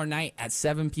tomorrow night at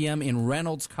 7 p.m. in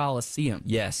Reynolds Coliseum.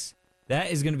 Yes.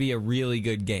 That is going to be a really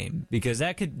good game because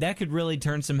that could really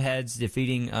turn some heads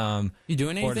defeating You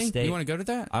doing Florida anything? State. You want to go to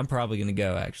that? I'm probably going to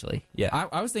go, actually. Yeah.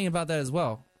 I was thinking about that as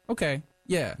well. Okay.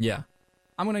 Yeah. Yeah,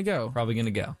 I'm going to go. probably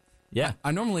gonna go. Yeah,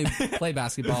 I normally play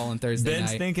basketball on Thursday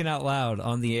Ben's night. thinking out loud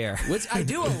on the air. Which I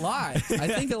do a lot. I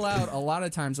think aloud a lot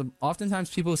of times. Oftentimes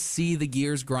people see the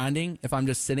gears grinding. If I'm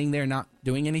just sitting there not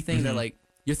doing anything, they're like,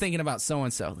 you're thinking about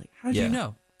so-and-so. Like, how did Yeah. you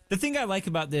know? The thing I like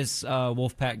about this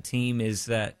Wolfpack team is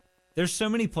that there's so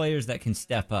many players that can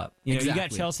step up. You know, you got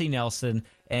Exactly. Chelsea Nelson,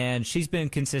 and she's been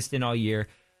consistent all year.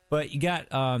 But you got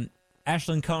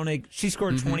Ashlyn Koenig. She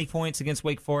scored 20 points against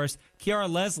Wake Forest. Kiara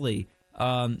Leslie,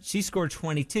 she scored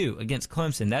 22 against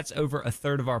Clemson. That's over a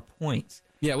third of our points.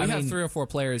 Yeah, we I have mean, 3 or 4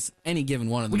 players. Any given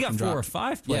one of them we got can 4 drop. or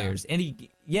 5 players.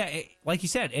 Like you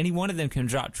said, any one of them can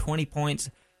drop 20 points.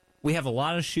 We have a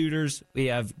lot of shooters. We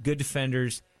have good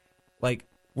defenders. Like,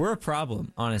 we're a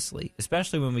problem, honestly,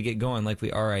 especially when we get going like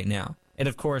we are right now. And,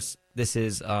 of course, this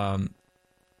is a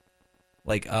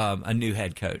new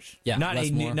head coach. Yeah,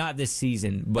 not this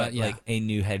season, but yeah. like a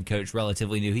new head coach,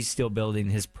 relatively new. He's still building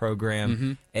his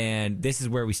program, and this is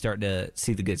where we start to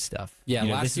see the good stuff. Yeah, You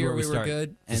know, this last is year where we were start good,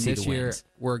 to and see this the year wins.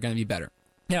 we're going to be better.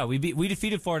 Yeah, we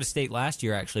defeated Florida State last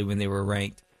year, actually, when they were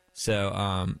ranked.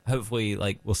 So hopefully,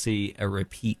 we'll see a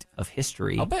repeat of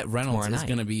history. I'll bet Reynolds tomorrow is night.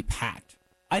 going to be packed.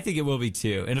 I think it will be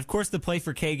too. And of course, the Play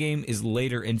for K game is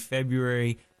later in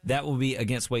February. That will be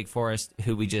against Wake Forest,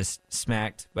 who we just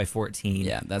smacked by 14.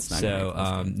 Yeah, that's not gonna be a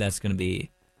close game. that's going to be.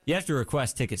 You have to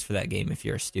request tickets for that game if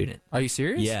you're a student. Are you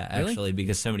serious? Yeah, Really? actually,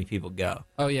 because so many people go.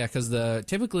 Oh yeah, because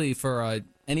typically for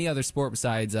any other sport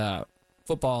besides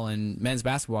football and men's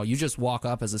basketball, you just walk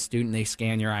up as a student, they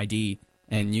scan your ID,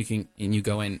 and you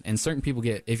go in. And certain people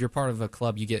get, if you're part of a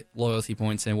club, you get loyalty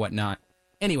points and whatnot.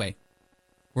 Anyway,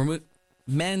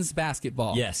 men's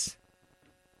basketball. Yes.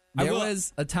 There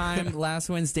was a time last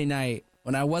Wednesday night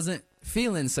when I wasn't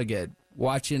feeling so good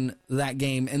watching that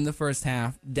game in the first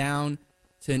half, down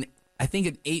to I think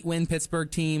an 8-win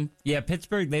Pittsburgh team. Yeah,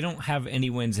 Pittsburgh, they don't have any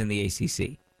wins in the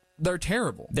ACC. They're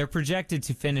terrible. They're projected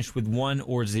to finish with 1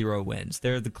 or 0 wins.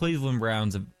 They're the Cleveland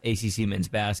Browns of ACC men's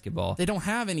basketball. They don't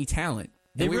have any talent.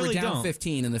 They And we really were down don't.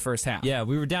 15 in the first half. Yeah,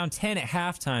 we were down 10 at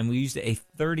halftime. We used a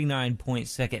 39-point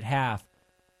second half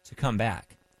to come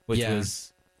back, which Yeah. was...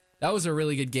 That was a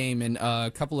really good game, and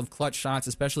a couple of clutch shots,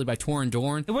 especially by Torin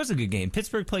Dorn. It was a good game.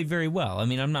 Pittsburgh played very well. I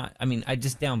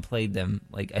just downplayed them.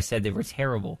 Like I said, they were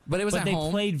terrible. But it was at they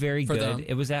home played very for good. them.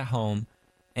 It was at home.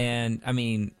 And,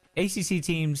 ACC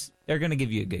teams, they're going to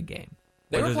give you a good game.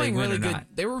 They were whether playing win really or good. not.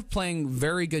 They were playing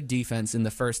very good defense in the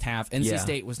first half. NC Yeah.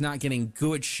 State was not getting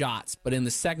good shots, but in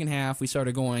the second half, we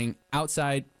started going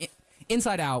inside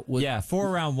out. With, Yeah,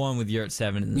 4-round-1 with Yurt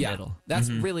 7 in the middle. That's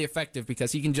really effective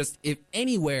because he can just, if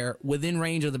anywhere within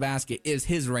range of the basket is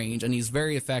his range, and he's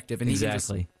very effective, and he can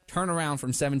Exactly. just turn around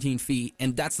from 17 feet,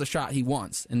 and that's the shot he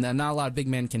wants. And then not a lot of big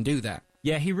men can do that.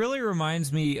 Yeah, he really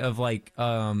reminds me of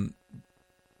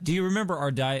do you remember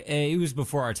it was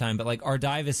before our time, but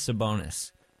Ardivis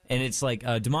Sabonis. And it's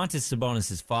DeMontis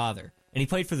Sabonis' father. And he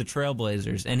played for the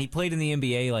Trailblazers. And he played in the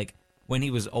NBA when he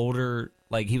was older,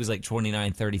 he was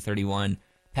 29, 30, 31,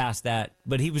 past that.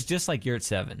 But he was just like Yurt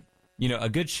 7. You know, a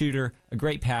good shooter, a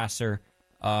great passer.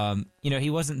 He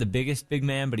wasn't the biggest big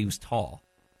man, but he was tall.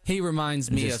 He reminds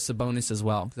me of Sabonis as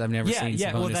well, because I've never seen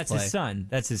Sabonis well, that's play. his son.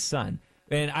 That's his son.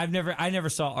 And I never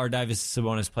saw Ardivis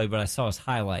Sabonis play, but I saw his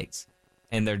highlights,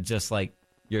 and they're just like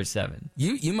Yurt 7.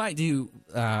 You might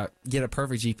get a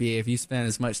perfect GPA if you spend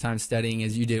as much time studying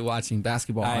as you did watching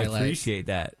basketball I highlights. appreciate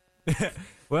that.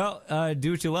 Well,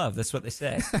 do what you love. That's what they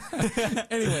say.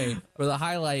 Anyway, for the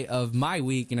highlight of my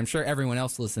week, and I'm sure everyone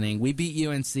else listening, we beat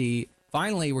UNC.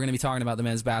 Finally, we're going to be talking about the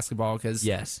men's basketball because,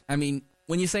 Yes.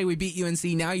 When you say we beat UNC,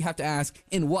 now you have to ask,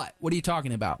 in what? What are you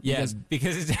talking about? Yeah,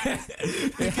 because it's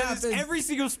happens. every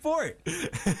single sport.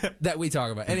 That we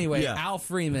talk about. Anyway, Yeah. Al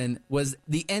Freeman was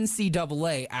the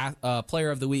NCAA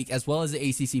Player of the Week as well as the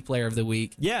ACC Player of the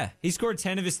Week. Yeah, he scored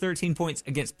 10 of his 13 points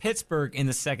against Pittsburgh in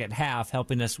the second half,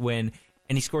 helping us win,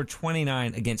 and he scored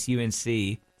 29 against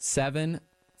UNC. 7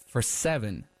 for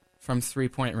 7 from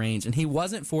three-point range, and he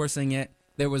wasn't forcing it.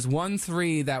 There was 1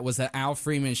 3 that was an Al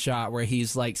Freeman shot where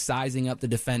he's sizing up the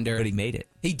defender. But he made it.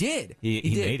 He did. He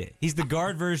did. made it. He's the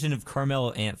guard version of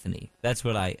Carmelo Anthony. That's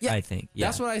what I think. Yeah.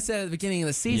 That's what I said at the beginning of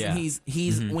the season. Yeah.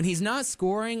 He's when he's not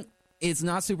scoring, it's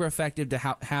not super effective to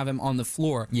have him on the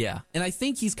floor. Yeah. And I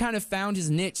think he's kind of found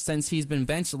his niche since he's been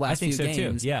benched the last think few so, too.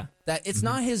 games. Yeah. That it's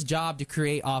not his job to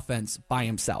create offense by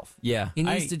himself. Yeah. He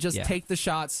needs to just take the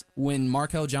shots when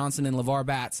Markel Johnson and LeVar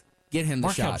Batts get him the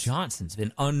Markel shots. Johnson's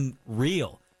been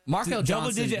unreal. Markel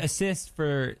Johnson. Double-digit assists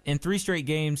in 3 straight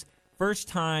games. First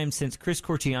time since Chris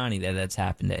Corciani that's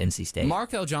happened at NC State.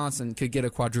 Markel Johnson could get a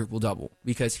quadruple-double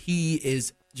because he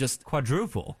is just,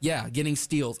 Quadruple. getting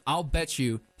steals. I'll bet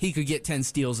you he could get 10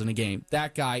 steals in a game.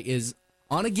 That guy is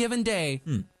on a given day,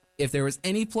 if there was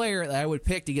any player that I would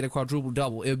pick to get a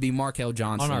quadruple-double, it would be Markel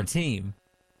Johnson. On our team.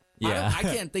 Yeah. I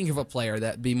can't think of a player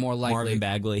that'd be more likely. Marvin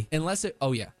Bagley. Unless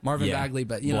Marvin Bagley,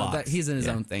 but he's in his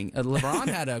own thing. LeBron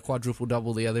had a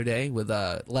quadruple-double the other day with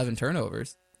 11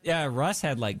 turnovers. Yeah, Russ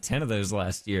had like 10 of those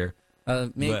last year.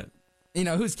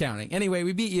 Who's counting? Anyway,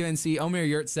 we beat UNC. Omer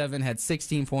Yurtseven had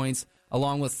 16 points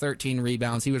along with 13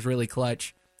 rebounds. He was really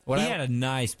clutch. He had a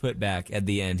nice putback at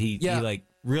the end. He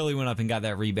really went up and got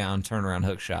that rebound turnaround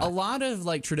hook shot. A lot of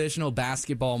traditional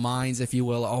basketball minds, if you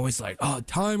will, are always like,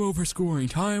 time over scoring.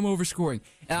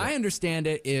 And I understand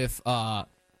it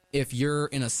if you're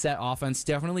in a set offense,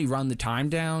 definitely run the time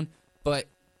down. But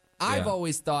I've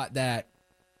always thought that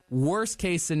worst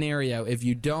case scenario, if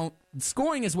you don't,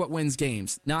 scoring is what wins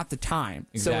games, not the time.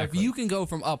 Exactly. So if you can go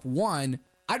from up 1,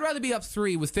 I'd rather be up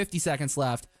 3 with 50 seconds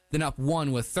left than up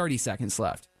 1 with 30 seconds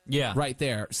left. Yeah. Right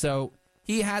there. So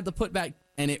he had the putback,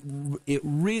 and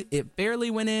it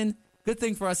barely went in. Good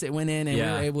thing for us it went in, and we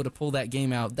were able to pull that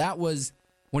game out. That was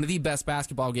one of the best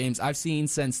basketball games I've seen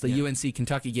since the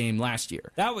UNC-Kentucky game last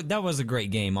year. That was a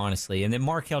great game, honestly. And then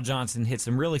Markel Johnson hit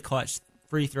some really clutch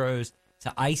free throws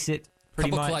to ice it.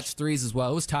 Couple clutch threes as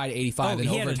well. It was tied 85 in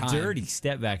overtime. He had a dirty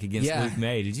step back against Luke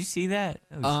May. Did you see that?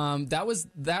 That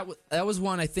was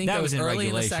one I think that was early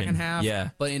in the second half. Yeah,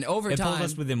 but in overtime, it pulled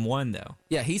us within 1 though.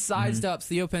 Yeah, he sized up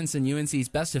Theo Pinson, UNC's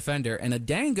best defender, and a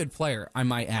dang good player, I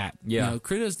might add. Yeah,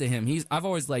 kudos to him. I've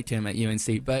always liked him at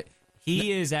UNC, but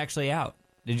he is actually out.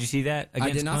 Did you see that against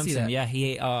I did not Clemson? see that. Yeah,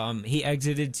 he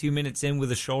exited 2 minutes in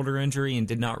with a shoulder injury and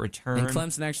did not return. And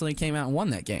Clemson actually came out and won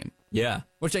that game. Yeah.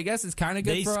 Which I guess is kind of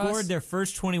good for us. They scored their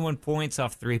first 21 points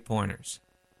off 3-pointers.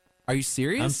 Are you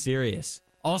serious? I'm serious.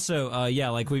 Also,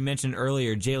 like we mentioned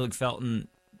earlier, Jalek Felton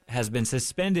has been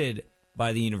suspended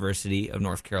by the University of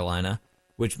North Carolina,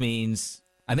 which means...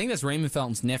 I think that's Raymond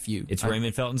Felton's nephew. It's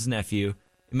Raymond Felton's nephew.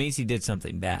 It means he did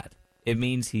something bad. It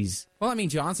means he's... Well, I mean,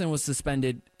 Johnson was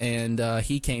suspended, and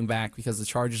he came back because the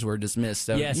charges were dismissed.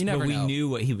 So yes, you never but we know. knew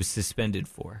what he was suspended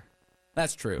for.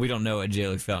 That's true. We don't know what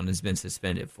Jalek Felton has been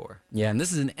suspended for. Yeah, and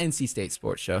this is an NC State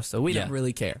sports show, so we don't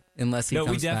really care unless he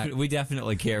comes back. We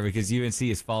definitely care because UNC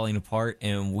is falling apart,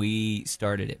 and we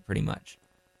started it pretty much.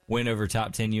 Win over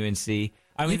top 10 UNC.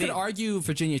 I mean, you could argue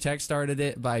Virginia Tech started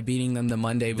it by beating them the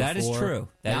Monday before. That is true.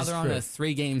 Now they're on a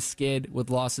 3-game skid with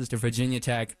losses to Virginia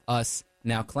Tech, us,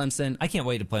 now Clemson. I can't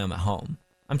wait to play them at home.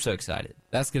 I'm so excited.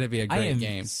 That's going to be a great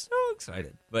game. I am so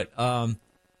excited. But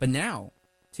now...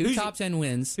 2 top 10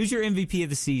 wins. Who's your MVP of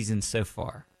the season so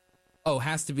far? Oh,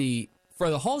 has to be, for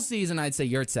the whole season, I'd say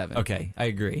Yurtseven. Okay, I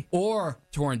agree. Or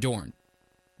Torin Dorn.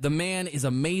 The man is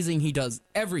amazing. He does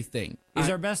everything. He's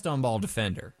our best on-ball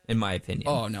defender, in my opinion.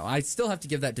 Oh, no. I still have to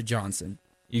give that to Johnson.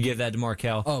 You give that to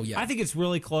Markel? Oh, yeah. I think it's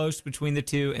really close between the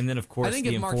two, and then, of course,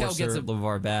 the enforcer,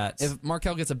 LeVar Batts. If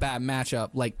Markel gets a bad matchup,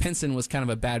 like Pinson was kind of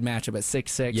a bad matchup at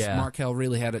 6'6", Markel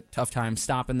really had a tough time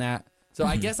stopping that. So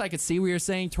I guess I could see what you're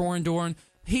saying, Torin Dorn.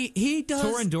 He does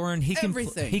Torin Dorn,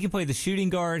 everything. He can play the shooting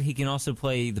guard. He can also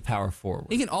play the power forward.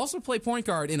 He can also play point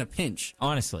guard in a pinch.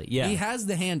 Honestly, yeah. He has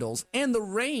the handles and the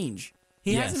range.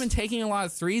 He hasn't been taking a lot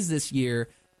of threes this year,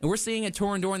 and we're seeing a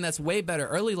Torin Dorn that's way better.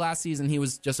 Early last season, he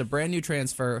was just a brand new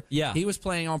transfer. Yeah. He was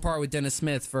playing on par with Dennis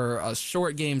Smith for a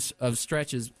short games of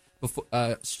stretches. Before,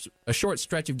 a short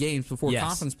stretch of games before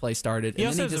conference play started,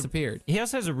 and then he disappeared. He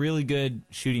also has a really good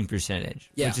shooting percentage,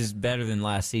 which is better than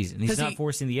last season. He's not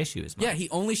forcing the issue as much. Yeah, he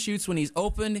only shoots when he's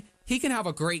open. He can have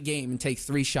a great game and take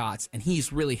 3 shots, and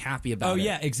he's really happy about it. Oh,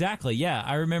 yeah, exactly. Yeah,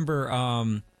 I remember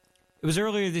it was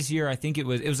earlier this year. I think it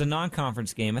was a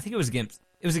non-conference game. I think it was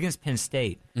against Penn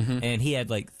State, and he had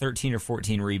like 13 or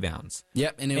 14 rebounds.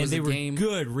 Yep, and they were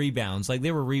good rebounds. Like,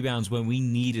 they were rebounds when we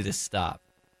needed a stop.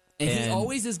 And he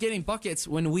always is getting buckets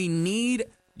when we need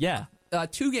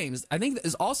 2 games. I think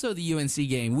is also the UNC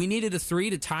game. We needed a 3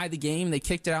 to tie the game. They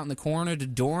kicked it out in the corner to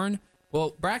Dorn.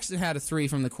 Well, Braxton had a 3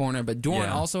 from the corner, but Dorn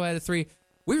also had a 3.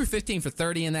 We were 15 for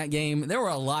 30 in that game. There were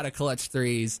a lot of clutch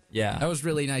threes. Yeah. That was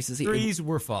really nice to see. Threes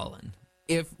were falling.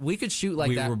 If we could shoot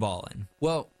like that. We were balling.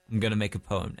 Well, I'm going to make a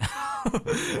poem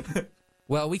now.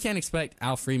 Well, we can't expect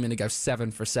Al Freeman to go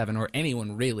 7 for 7 or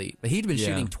anyone really. But he'd been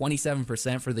shooting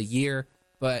 27% for the year.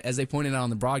 But as they pointed out on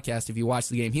the broadcast, if you watch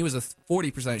the game, he was a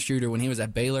 40% shooter when he was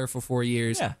at Baylor for 4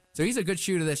 years. Yeah. So he's a good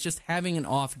shooter that's just having an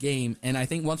off game. And I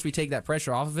think once we take that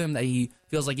pressure off of him, that he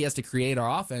feels like he has to create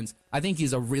our offense, I think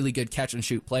he's a really good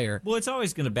catch-and-shoot player. Well, it's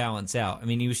always going to balance out. I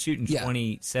mean, he was shooting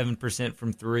 27%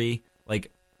 from 3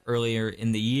 like earlier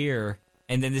in the year,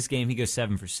 and then this game he goes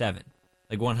 7 for 7,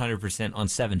 like 100% on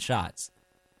 7 shots.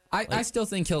 I still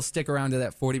think he'll stick around to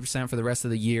that 40% for the rest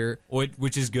of the year.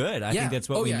 Which is good. I think that's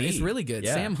what we need. It's really good.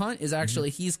 Yeah. Sam Hunt is actually,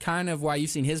 he's kind of why you've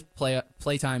seen his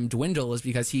playtime dwindle is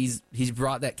because he's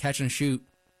brought that catch and shoot,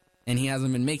 and he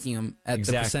hasn't been making them at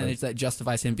the percentage that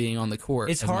justifies him being on the court.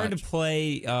 It's hard to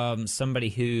play somebody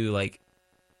who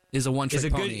is a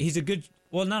one-trick pony. He's a good,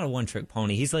 well, not a one-trick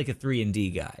pony. He's like a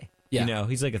 3-and-D guy. Yeah. You know,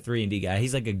 he's like a 3-and-D guy.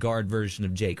 He's like a guard version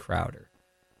of Jay Crowder.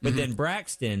 But then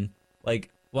Braxton,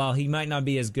 while he might not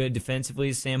be as good defensively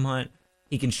as Sam Hunt,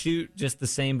 he can shoot just the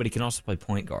same, but he can also play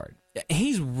point guard. Yeah,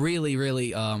 he's really,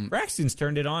 really... Braxton's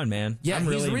turned it on, man. Yeah, I'm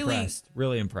really he's impressed.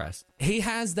 Really impressed. He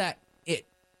has that it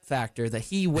factor that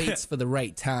he waits for the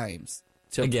right times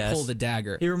to pull the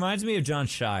dagger. He reminds me of John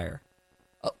Shire.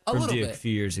 A from little Duke bit. A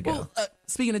few years ago. Well,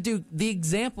 speaking of Duke, the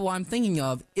example I'm thinking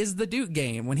of is the Duke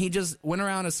game when he just went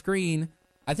around a screen.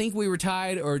 I think we were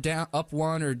tied or down, up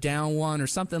one or down one or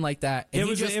something like that. And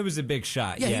it was a big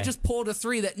shot. Yeah, he just pulled a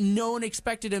three that no one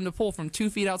expected him to pull from 2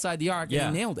 feet outside the arc, and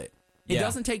he nailed it. He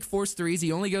doesn't take forced threes.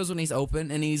 He only goes when he's open,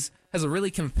 and has a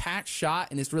really compact shot,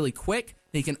 and it's really quick.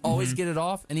 And he can always get it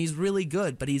off, and he's really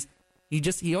good. But he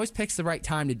always picks the right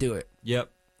time to do it. Yep.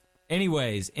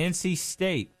 Anyways, NC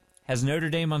State has Notre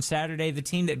Dame on Saturday, the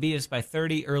team that beat us by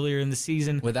 30 earlier in the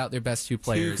season. Without their best two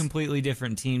players. Two completely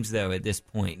different teams, though, at this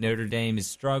point. Notre Dame is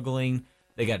struggling.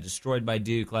 They got destroyed by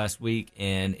Duke last week,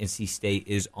 and NC State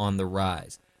is on the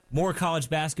rise. More college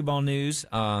basketball news.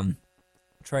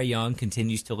 Trae Young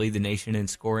continues to lead the nation in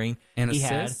scoring. And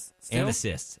assists? And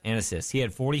assists. He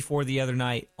had 44 the other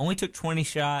night. Only took 20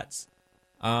 shots.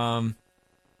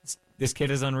 This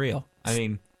kid is unreal.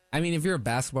 I mean, if you're a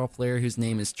basketball player whose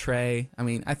name is Trey,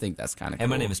 I think that's kind of cool. Hey,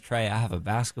 my name is Trey. I have a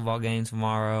basketball game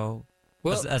tomorrow.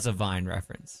 Well, that's a Vine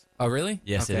reference. Oh, really?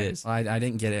 Yes, okay. it is. Well, I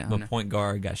didn't get it. I'm a point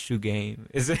guard. Got shoe game.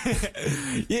 Is it?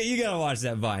 Yeah, you gotta watch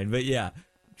that Vine. But yeah,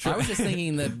 I was just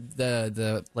thinking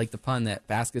the pun that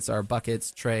baskets are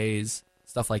buckets, trays,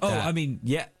 stuff like that. Oh, I mean,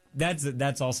 yeah,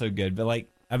 that's also good. But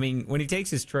when he takes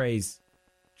his trays,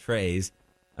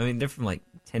 they're from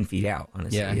 10 feet out,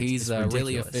 honestly. Yeah, he's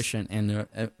really efficient and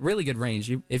a really good range.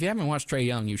 If you haven't watched Trae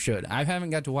Young, you should. I haven't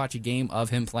got to watch a game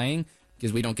of him playing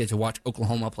because we don't get to watch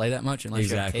Oklahoma play that much unless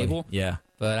you have cable. Yeah.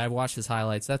 But I've watched his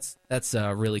highlights. That's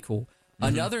really cool. Mm-hmm.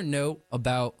 Another note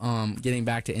about getting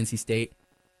back to NC State,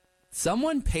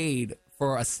 someone paid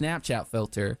for a Snapchat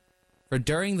filter for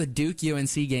during the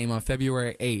Duke-UNC game on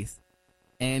February 8th,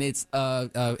 and it's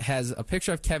has a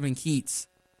picture of Kevin Keats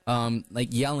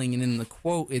yelling, and in the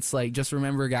quote, it's just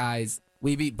remember, guys,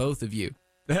 we beat both of you.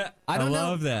 I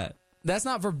love that. That's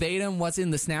not verbatim what's in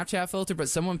the Snapchat filter, but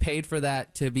someone paid for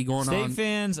that to be going on. State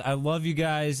fans, I love you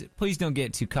guys. Please don't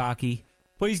get too cocky.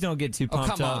 Please don't get too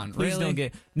pumped up. Come on, Please really? don't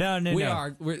get no.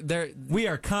 We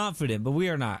are confident, but we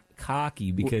are not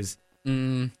cocky because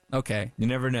okay. You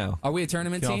never know. Are we a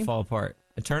tournament team? All fall apart.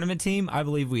 A tournament team? I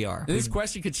believe we are. This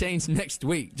question could change next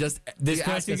week. This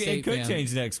question could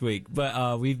change next week,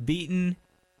 but we've beaten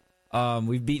not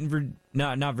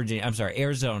Virginia. I'm sorry,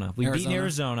 Arizona. We've beaten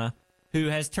Arizona, who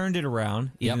has turned it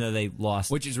around, even though they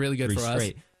lost, which is really good for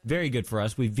us. Very good for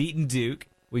us. We've beaten Duke.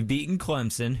 We've beaten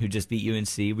Clemson, who just beat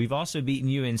UNC. We've also beaten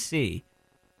UNC.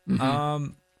 Mm-hmm.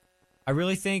 I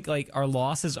really think our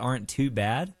losses aren't too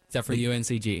bad. Except for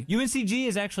UNCG. UNCG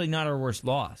is actually not our worst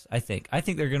loss, I think. I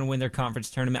think they're going to win their conference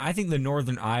tournament. I think the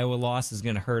Northern Iowa loss is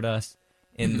going to hurt us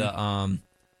in the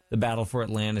battle for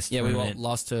Atlantis tournament. Yeah, we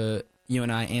lost to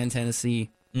UNI and Tennessee.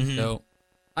 Mm-hmm. So,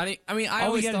 I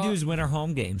all we got to do is win our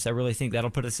home games. I really think that'll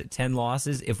put us at 10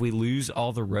 losses if we lose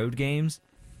all the road games.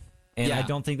 And I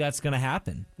don't think that's going to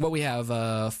happen. What we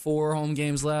have, 4 home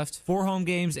games left? 4 home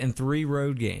games and 3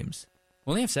 road games.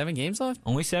 We only have 7 games left?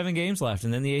 Only 7 games left,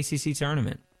 and then the ACC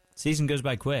tournament. Season goes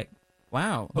by quick.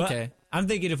 Wow. Okay. But I'm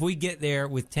thinking if we get there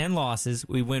with 10 losses,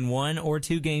 we win 1 or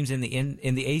 2 games in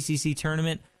the ACC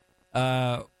tournament,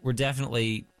 we're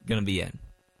definitely going to be in,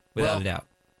 without a doubt.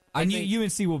 And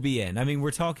UNC will be in. I mean,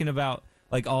 we're talking about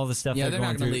all the stuff they're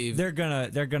going through. Leave. They're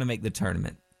gonna make the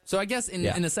tournament. So I guess in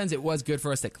a sense it was good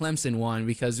for us that Clemson won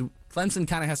because Clemson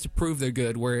kind of has to prove they're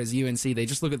good, whereas UNC, they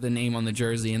just look at the name on the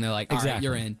jersey and they're like, all right,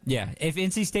 you're in. Yeah, if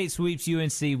NC State sweeps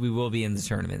UNC, we will be in the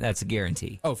tournament. That's a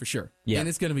guarantee. Oh, for sure. Yeah. And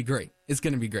it's going to be great.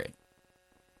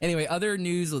 Anyway, other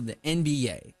news of the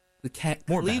NBA. The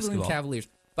Cleveland Cavaliers.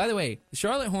 By the way, the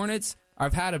Charlotte Hornets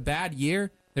have had a bad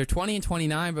year. They're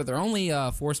 20-29, but they're only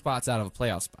 4 spots out of a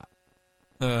playoff spot.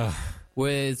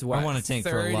 With what? I want to tank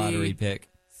for a lottery pick.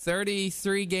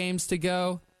 33 games to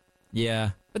go.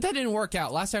 Yeah. But that didn't work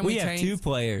out. Last time we have tanked, 2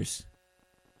 players.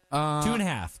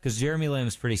 2.5, because Jeremy Lamb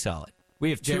is pretty solid.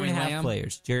 We have 2.5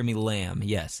 players. Jeremy Lamb,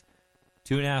 yes.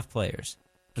 2.5 players.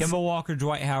 Kemba Walker,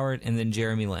 Dwight Howard, and then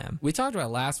Jeremy Lamb. We talked about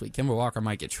it last week. Kemba Walker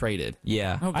might get traded.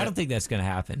 Yeah. Okay. I don't think that's going to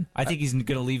happen. I think he's going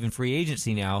to leave in free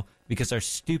agency now because our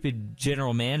stupid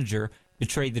general manager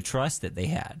betrayed the trust that they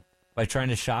had by trying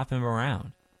to shop him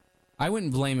around. I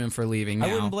wouldn't blame him for leaving now.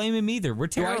 I wouldn't blame him either. We're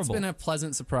terrible. Dwight's been a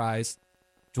pleasant surprise.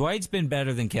 Dwight's been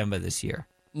better than Kemba this year.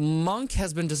 Monk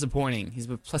has been disappointing. He's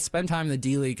spent time in the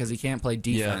D League because he can't play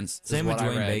defense. Yeah. Same with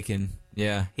Dwayne Bacon.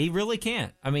 Yeah. He really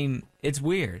can't. I mean, it's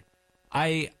weird.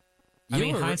 I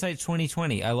mean, hindsight's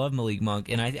 20/20. I love Malik Monk,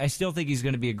 and I still think he's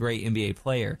going to be a great NBA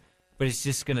player, but it's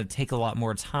just going to take a lot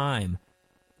more time.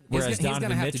 Whereas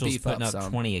Donovan Mitchell's putting up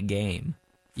 20 a game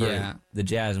for the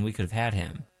Jazz, and we could have had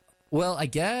him. Well, I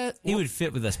guess he would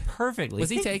fit with us perfectly. Was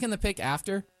he taking the pick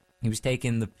after? He was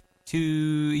taking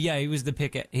he was the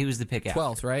pick. He was the pick after.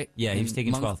 12th, right? Yeah, he was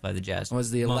taken 12th by the Jazz.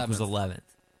 Was the 11th? Monk was 11th.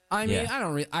 I mean,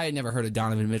 I had never heard of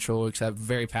Donovan Mitchell except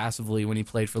very passively when he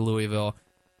played for Louisville.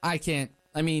 The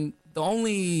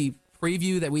only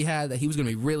preview that we had that he was going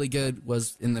to be really good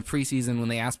was in the preseason when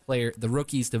they asked the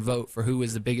rookies to vote for who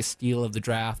was the biggest steal of the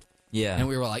draft. Yeah. And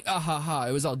we were like,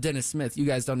 it was all Dennis Smith. You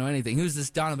guys don't know anything. Who's this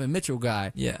Donovan Mitchell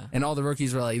guy? Yeah. And all the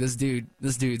rookies were like, this dude's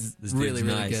really, really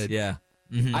nice. good. Yeah.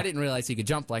 Mm-hmm. I didn't realize he could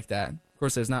jump like that. Of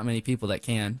course, there's not many people that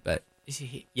can, but...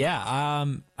 Yeah,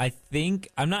 I'm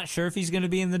not sure if he's going to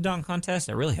be in the dunk contest.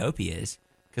 I really hope he is.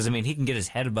 Because, I mean, he can get his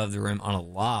head above the rim on a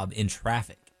lob in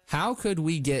traffic. How could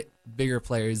we get bigger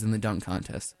players in the dunk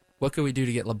contest? What could we do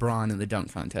to get LeBron in the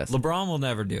dunk contest? LeBron will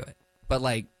never do it. But,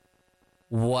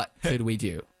 what could we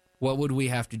do? What would we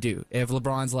have to do? If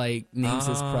LeBron's, names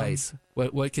his price,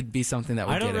 what could be something that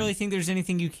would get him? I don't really think there's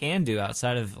anything you can do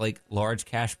outside of, large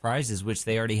cash prizes, which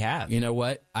they already have. You know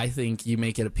what? I think you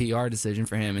make it a PR decision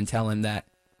for him and tell him that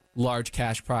large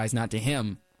cash prize, not to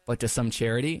him, but to some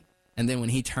charity. And then when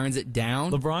he turns it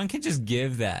down... LeBron can just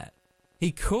give that.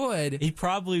 He could. He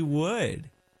probably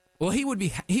would. Well, he would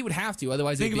have to,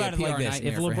 otherwise it would be a PR nightmare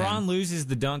If LeBron loses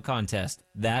the dunk contest,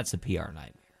 that's a PR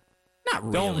nightmare. Not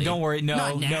really. Don't worry.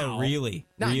 No, really.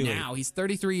 Not now. He's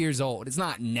 33 years old. It's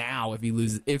not now if he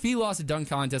loses. If he lost a dunk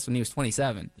contest when he was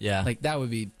 27, that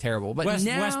would be terrible. But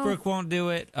Westbrook won't do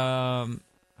it. I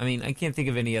can't think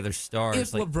of any other stars.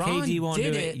 If LeBron KD won't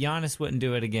do it. Giannis wouldn't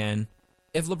do it again.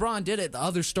 If LeBron did it, the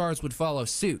other stars would follow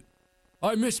suit.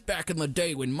 I miss back in the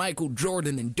day when Michael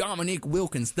Jordan and Dominique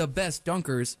Wilkins, the best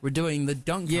dunkers, were doing the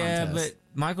dunk contest. Yeah, but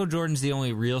Michael Jordan's the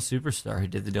only real superstar who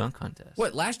did the dunk contest.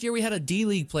 What, last year we had a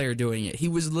D-League player doing it. He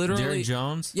was literally... Derrick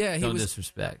Jones? Yeah, Don't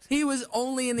disrespect. He was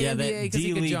only in the NBA because he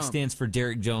could jump. D-League stands for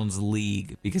Derrick Jones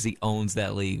League because he owns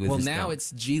that league with his now dunk.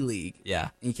 It's G-League. Yeah.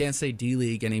 You can't say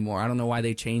D-League anymore. I don't know why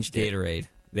they changed it. Gatorade.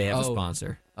 They have a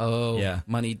sponsor. Oh, yeah.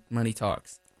 Money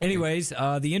talks. Anyways,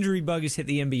 the injury bug has hit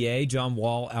the NBA. John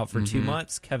Wall out for 2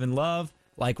 months. Kevin Love,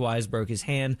 likewise, broke his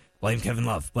hand. Blame Kevin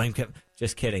Love.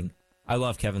 Just kidding. I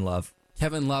love Kevin Love.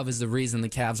 Kevin Love is the reason the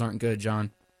Cavs aren't good, John.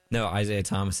 No, Isaiah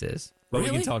Thomas is. But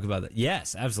really? We can talk about that.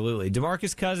 Yes, absolutely.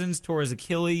 DeMarcus Cousins tore his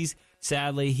Achilles.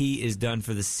 Sadly, he is done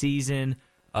for the season.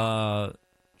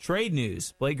 Trade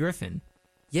news, Blake Griffin.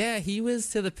 Yeah, he was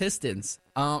to the Pistons.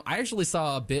 I actually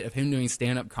saw a bit of him doing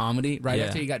stand-up comedy right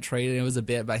after he got traded. It was a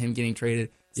bit about him getting traded.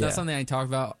 It's not something I talk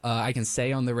about. I can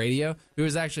say on the radio. It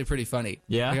was actually pretty funny.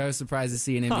 Yeah, I was surprised to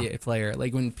see an NBA player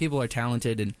when people are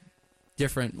talented and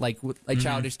different, like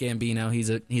Childish Gambino.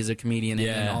 He's a comedian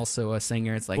and also a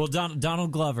singer. It's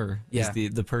Donald Glover is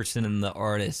the person and the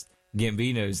artist.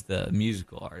 Gambino's the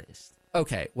musical artist.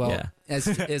 Okay, well,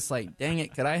 it's like, dang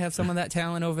it, could I have some of that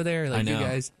talent over there? I know. You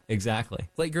guys. Exactly.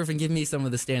 Blake Griffin, give me some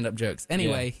of the stand-up jokes.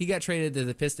 Anyway, he got traded to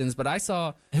the Pistons, but I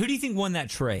saw... Who do you think won that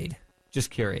trade?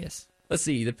 Just curious. Let's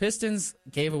see. The Pistons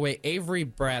gave away Avery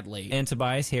Bradley. And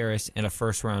Tobias Harris and a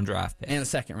first-round draft pick. And a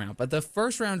second-round. But the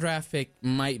first-round draft pick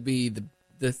might be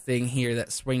the thing here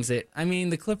that swings it. I mean,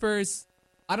 the Clippers,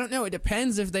 I don't know. It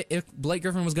depends if Blake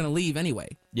Griffin was going to leave anyway.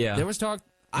 Yeah. There was talk...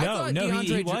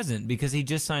 he wasn't because he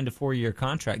just signed a 4-year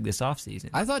contract this offseason.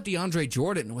 I thought DeAndre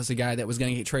Jordan was the guy that was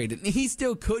going to get traded. He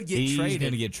still could get traded. He's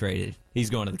going to get traded. He's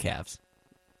going to the Cavs.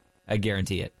 I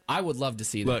guarantee it. I would love to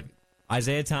see that. Look,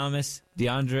 Isaiah Thomas,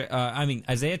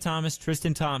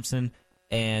 Tristan Thompson,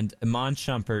 and Iman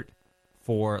Shumpert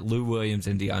for Lou Williams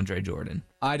and DeAndre Jordan.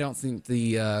 I don't think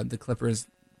the Clippers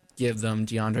give them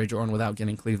DeAndre Jordan without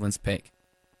getting Cleveland's pick.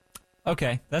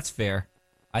 Okay, that's fair.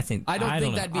 I don't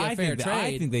think that'd be a fair trade.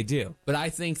 I think they do. But I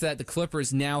think that the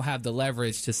Clippers now have the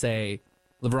leverage to say,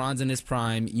 LeBron's in his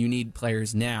prime, you need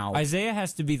players now. Isaiah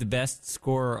has to be the best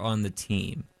scorer on the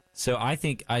team. So I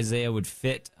think Isaiah would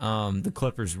fit the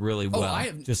Clippers really well. I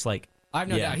have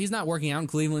no doubt. He's not working out in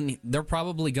Cleveland. They're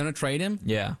probably going to trade him.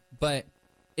 Yeah. But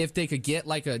if they could get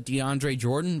like a DeAndre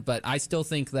Jordan, but I still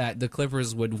think that the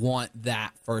Clippers would want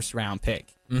that first round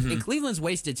pick. And Cleveland's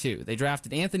wasted too. They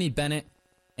drafted Anthony Bennett,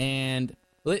 and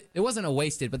it wasn't a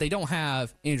wasted, but they don't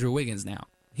have Andrew Wiggins now.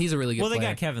 He's a really good player. Well, they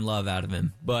got Kevin Love out of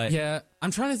him, but Yeah,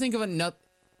 I'm trying to think of another.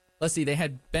 Let's see. They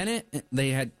had Bennett. They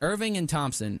had Irving and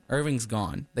Thompson. Irving's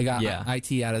gone. They got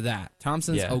IT out of that.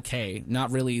 Thompson's okay, not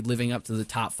really living up to the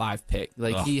top 5 pick.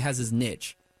 Like he has his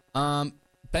niche.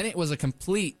 Bennett was a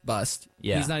complete bust.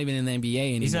 Yeah. He's not even in the NBA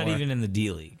anymore. he's not even in the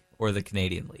D League or the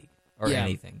Canadian League or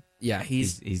anything. Yeah,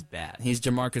 He's bad. he's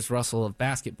Jamarcus Russell of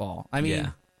basketball. I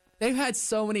mean, they've had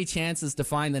so many chances to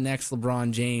find the next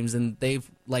LeBron James, and they've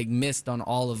like missed on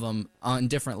all of them on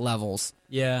different levels.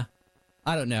 Yeah.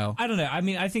 I don't know. I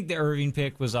mean, I think the Irving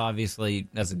pick was obviously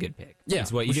that's a good pick. Yeah,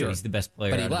 that's what you do. sure. He's the best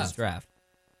player But he out of left. this draft.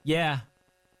 Yeah.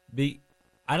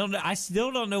 I don't know. I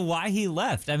still don't know why he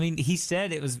left. I mean, he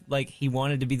said it was like he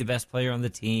wanted to be the best player on the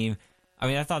team. I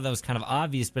mean, I thought that was kind of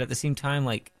obvious, but at the same time,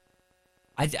 like,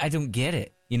 I don't get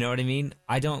it. You know what I mean?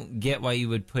 I don't get why you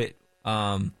would put.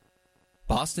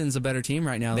 Boston's a better team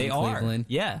right now They than are. Cleveland.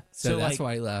 Yeah. So that's like,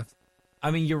 why he left. I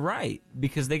mean, you're right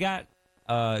because they got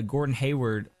Gordon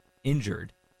Hayward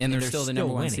injured, And they're still the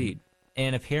number one winning. seed.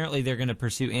 And apparently, they're going to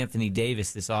pursue Anthony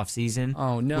Davis this offseason.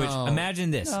 Oh, no. Which imagine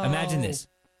this. No. Imagine this.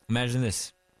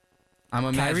 I'm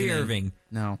imagining. Kyrie Irving,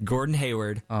 No. Gordon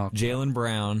Hayward, Jaylen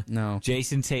Brown, No.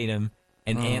 Jason Tatum,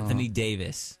 and Anthony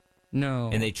Davis. No.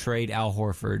 And they trade Al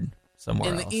Horford somewhere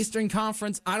in else. the Eastern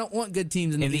Conference, I don't want good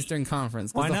teams in the Eastern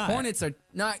Conference. Why Because the not? Hornets are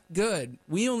not good.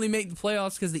 We only make the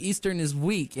playoffs because the Eastern is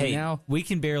weak. And Hey, now, we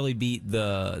can barely beat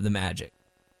the Magic.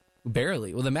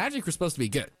 barely. Well, the Magic were supposed to be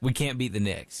good. We can't beat the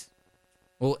Knicks.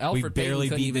 Well, Alfred Payton barely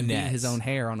couldn't beat the even beat Nets. his own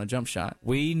hair on a jump shot.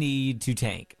 We need to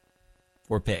tank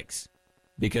for picks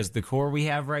because the core we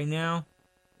have right now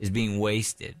is being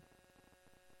wasted.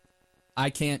 I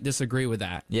can't disagree with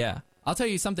that. Yeah. I'll tell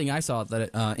you something I saw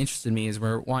that interested me as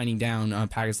we're winding down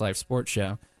Packers Life Sports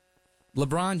Show.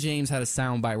 LeBron James had a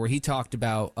soundbite where he talked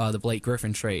about the Blake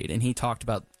Griffin trade, and he talked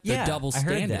about the double I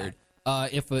heard standard.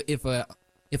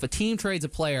 If a team trades a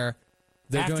player,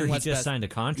 they're After doing he what's just best. signed a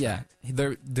contract.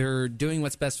 Yeah, they're doing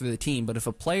what's best for the team. But if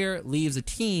a player leaves a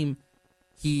team,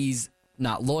 he's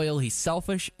not loyal. He's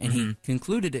selfish, and he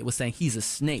concluded it with saying he's a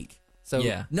snake.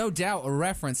 So no doubt a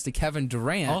reference to Kevin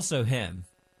Durant. Also him.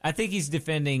 I think he's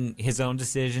defending his own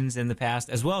decisions in the past,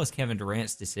 as well as Kevin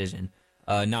Durant's decision.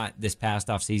 Not this past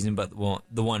offseason, but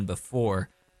the one before.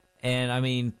 And, I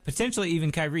mean, potentially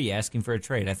even Kyrie asking for a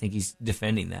trade. I think he's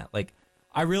defending that. Like,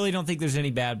 I really don't think there's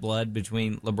any bad blood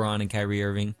between LeBron and Kyrie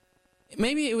Irving.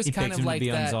 Maybe it was He kind picked of him like to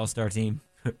be on his that, all-star team.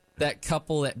 that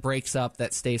couple that breaks up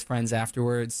that stays friends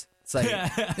afterwards. It's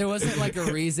like there wasn't like a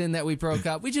reason that we broke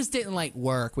up. We just didn't like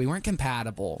work. We weren't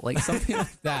compatible. Like something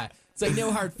like that. It's like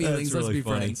no hard feelings. That's Let's be really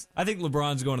funny. friends. I think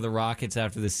LeBron's going to the Rockets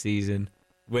after this season.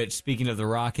 Which, speaking of the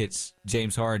Rockets,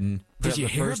 James Harden put Did up you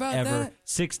the hear first about ever that?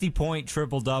 60-point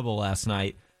triple-double last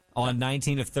night on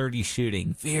 19 of 30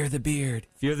 shooting. Fear the beard.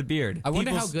 Fear the beard. I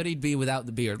wonder how good he'd be without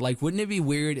the beard. Like, wouldn't it be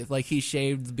weird if like he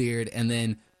shaved the beard and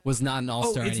then was not an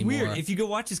all-star it's anymore? weird. If you go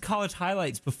watch his college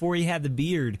highlights before he had the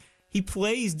beard, he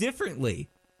plays differently.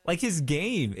 Like his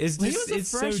game is just Well, he was a it's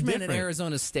so freshman different. at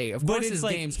Arizona State. Of But course, it's his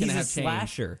like game's he's gonna a have changed.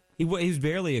 slasher. He was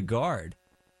barely a guard.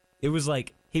 It was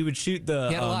like he would shoot the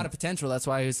He had a lot of potential. That's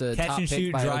why he was a catch top and pick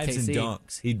shoot by drives OKC. and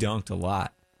dunks. He dunked a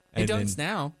lot. He And dunks then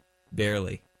now.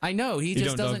 barely. I know. He just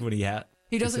don't dunk doesn't. when he had.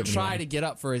 He doesn't except when try had- to get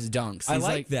up for his dunks. I He's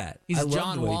like that. He's I love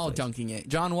John the way he Wall plays. dunking it.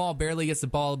 John Wall barely gets the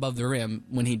ball above the rim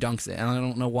when he dunks it, and I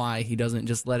don't know why he doesn't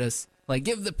just let us like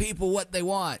give the people what they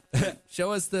want.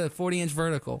 Show us the 40-inch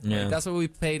vertical. Yeah. Like, that's what we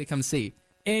pay to come see.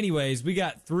 Anyways, we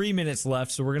got 3 minutes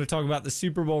left, so we're going to talk about the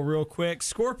Super Bowl real quick.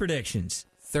 Score predictions.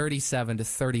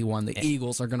 37-31. The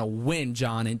Eagles are going to win,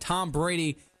 John, and Tom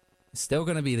Brady is still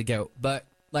going to be the GOAT. But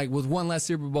like with one less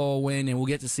Super Bowl win, and we'll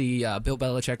get to see Bill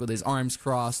Belichick with his arms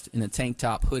crossed in a tank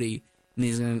top hoodie, and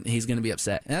he's going to be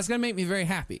upset, and that's going to make me very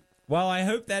happy. Well, I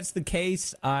hope that's the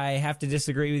case. I have to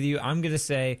disagree with you. I'm going to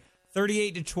say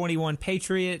 38-21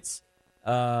 Patriots.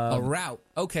 A rout.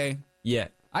 Okay. Yeah.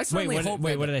 I certainly hope.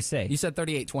 Wait, what did I say? You said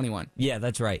 38-21. Yeah,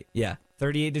 that's right. Yeah.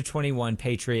 38-21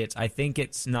 Patriots. I think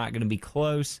it's not going to be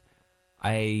close.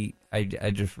 I That'd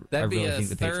really be a think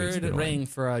the Patriots are third gonna ring win.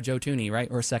 for Joe Tooney, right?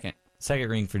 Or a second? Second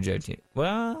ring for Joe T.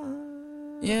 Well,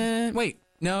 Yeah. Wait.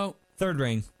 No. third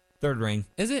ring.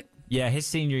 Is it? Yeah, his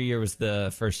senior year was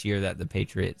the first year that the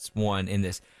Patriots won in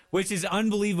this, which is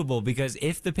unbelievable because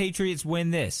if the Patriots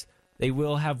win this, they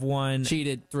will have won.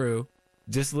 Cheated through.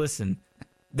 Just listen.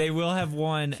 They will have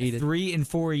won Cheated. 3 and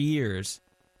 4 years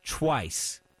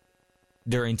twice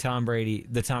during the Tom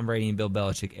Brady and Bill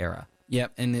Belichick era.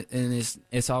 Yep, and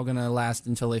it's all going to last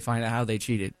until they find out how they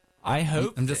cheated. I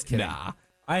hope. I'm just kidding. Nah.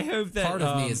 I hope that Part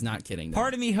of me is not kidding. Though.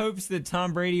 Part of me hopes that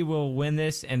Tom Brady will win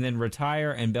this and then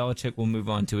retire, and Belichick will move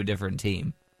on to a different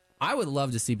team, I would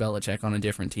love to see Belichick on a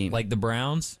different team. like the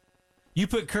Browns. You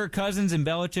put Kirk Cousins and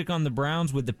Belichick on the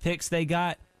Browns with the picks they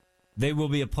got, they will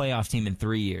be a playoff team in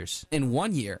 3 years. In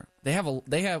 1 year, they have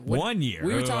 1 year.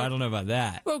 We were I don't know about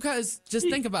that. Well, because just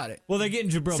think about it. Well, they're getting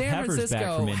Jabril San Peppers back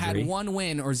Francisco from injury. had 1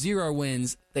 win or 0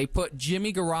 wins. They put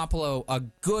Jimmy Garoppolo, a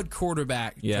good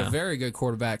quarterback, Yeah. a very good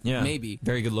quarterback, Yeah. maybe.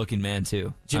 Very good looking man,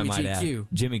 too. Jimmy I might add. GQ.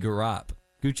 Jimmy Garopp.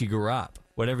 Gucci Garopp.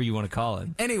 Whatever you want to call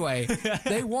him. Anyway,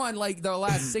 they won like the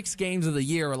last 6 games of the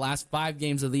year or last 5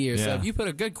 games of the year. So Yeah. if you put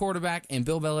a good quarterback and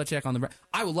Bill Belichick on the Browns,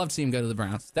 I would love to see him go to the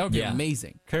Browns. That would be Yeah.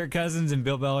 amazing. Kirk Cousins and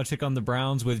Bill Belichick on the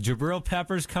Browns with Jabril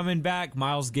Peppers coming back,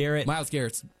 Myles Garrett. Myles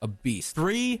Garrett's a beast.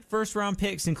 3 first-round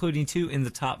picks, including 2 in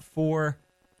the top 4.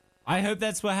 I hope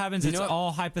that's what happens. You It's know what?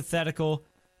 all hypothetical.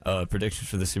 Predictions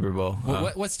for the Super Bowl.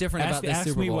 What's different about this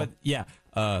Super Bowl?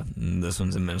 This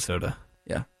one's in Minnesota.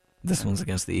 Yeah. This one's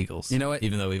against the Eagles. You know what?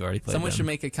 Even though we've already played Someone them. should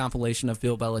make a compilation of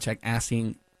Bill Belichick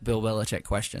asking Bill Belichick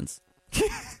questions.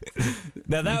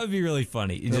 Now that would be really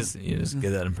funny. You just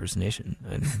get that impersonation,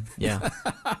 and yeah.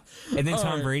 And then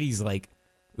Tom right. Brady's like,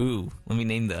 "Ooh, let me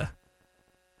name the,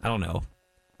 I don't know,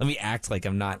 let me act like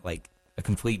I'm not like a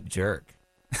complete jerk,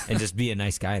 and just be a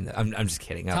nice guy." I'm just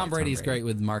kidding. I Tom like Brady's great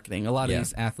with marketing. A lot of Yeah.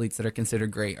 these athletes that are considered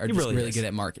great are He just really is. good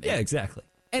at marketing. Yeah, exactly.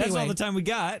 That's Anyway, all the time we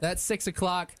got. That's 6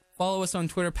 o'clock. Follow us on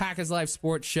Twitter, Packers Live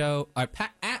Sports Show, at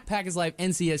Packers Live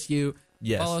NCSU.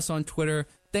 Yes. Follow us on Twitter.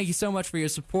 Thank you so much for your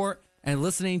support and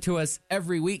listening to us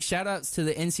every week. Shout outs to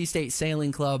the NC State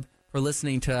Sailing Club for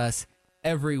listening to us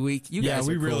every week. You guys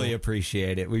we are cool. really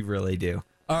appreciate it. We really do.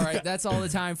 All right, that's all the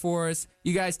time for us.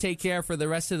 You guys take care for the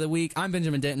rest of the week. I'm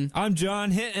Benjamin Denton. I'm John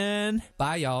Hinton.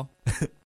 Bye, y'all.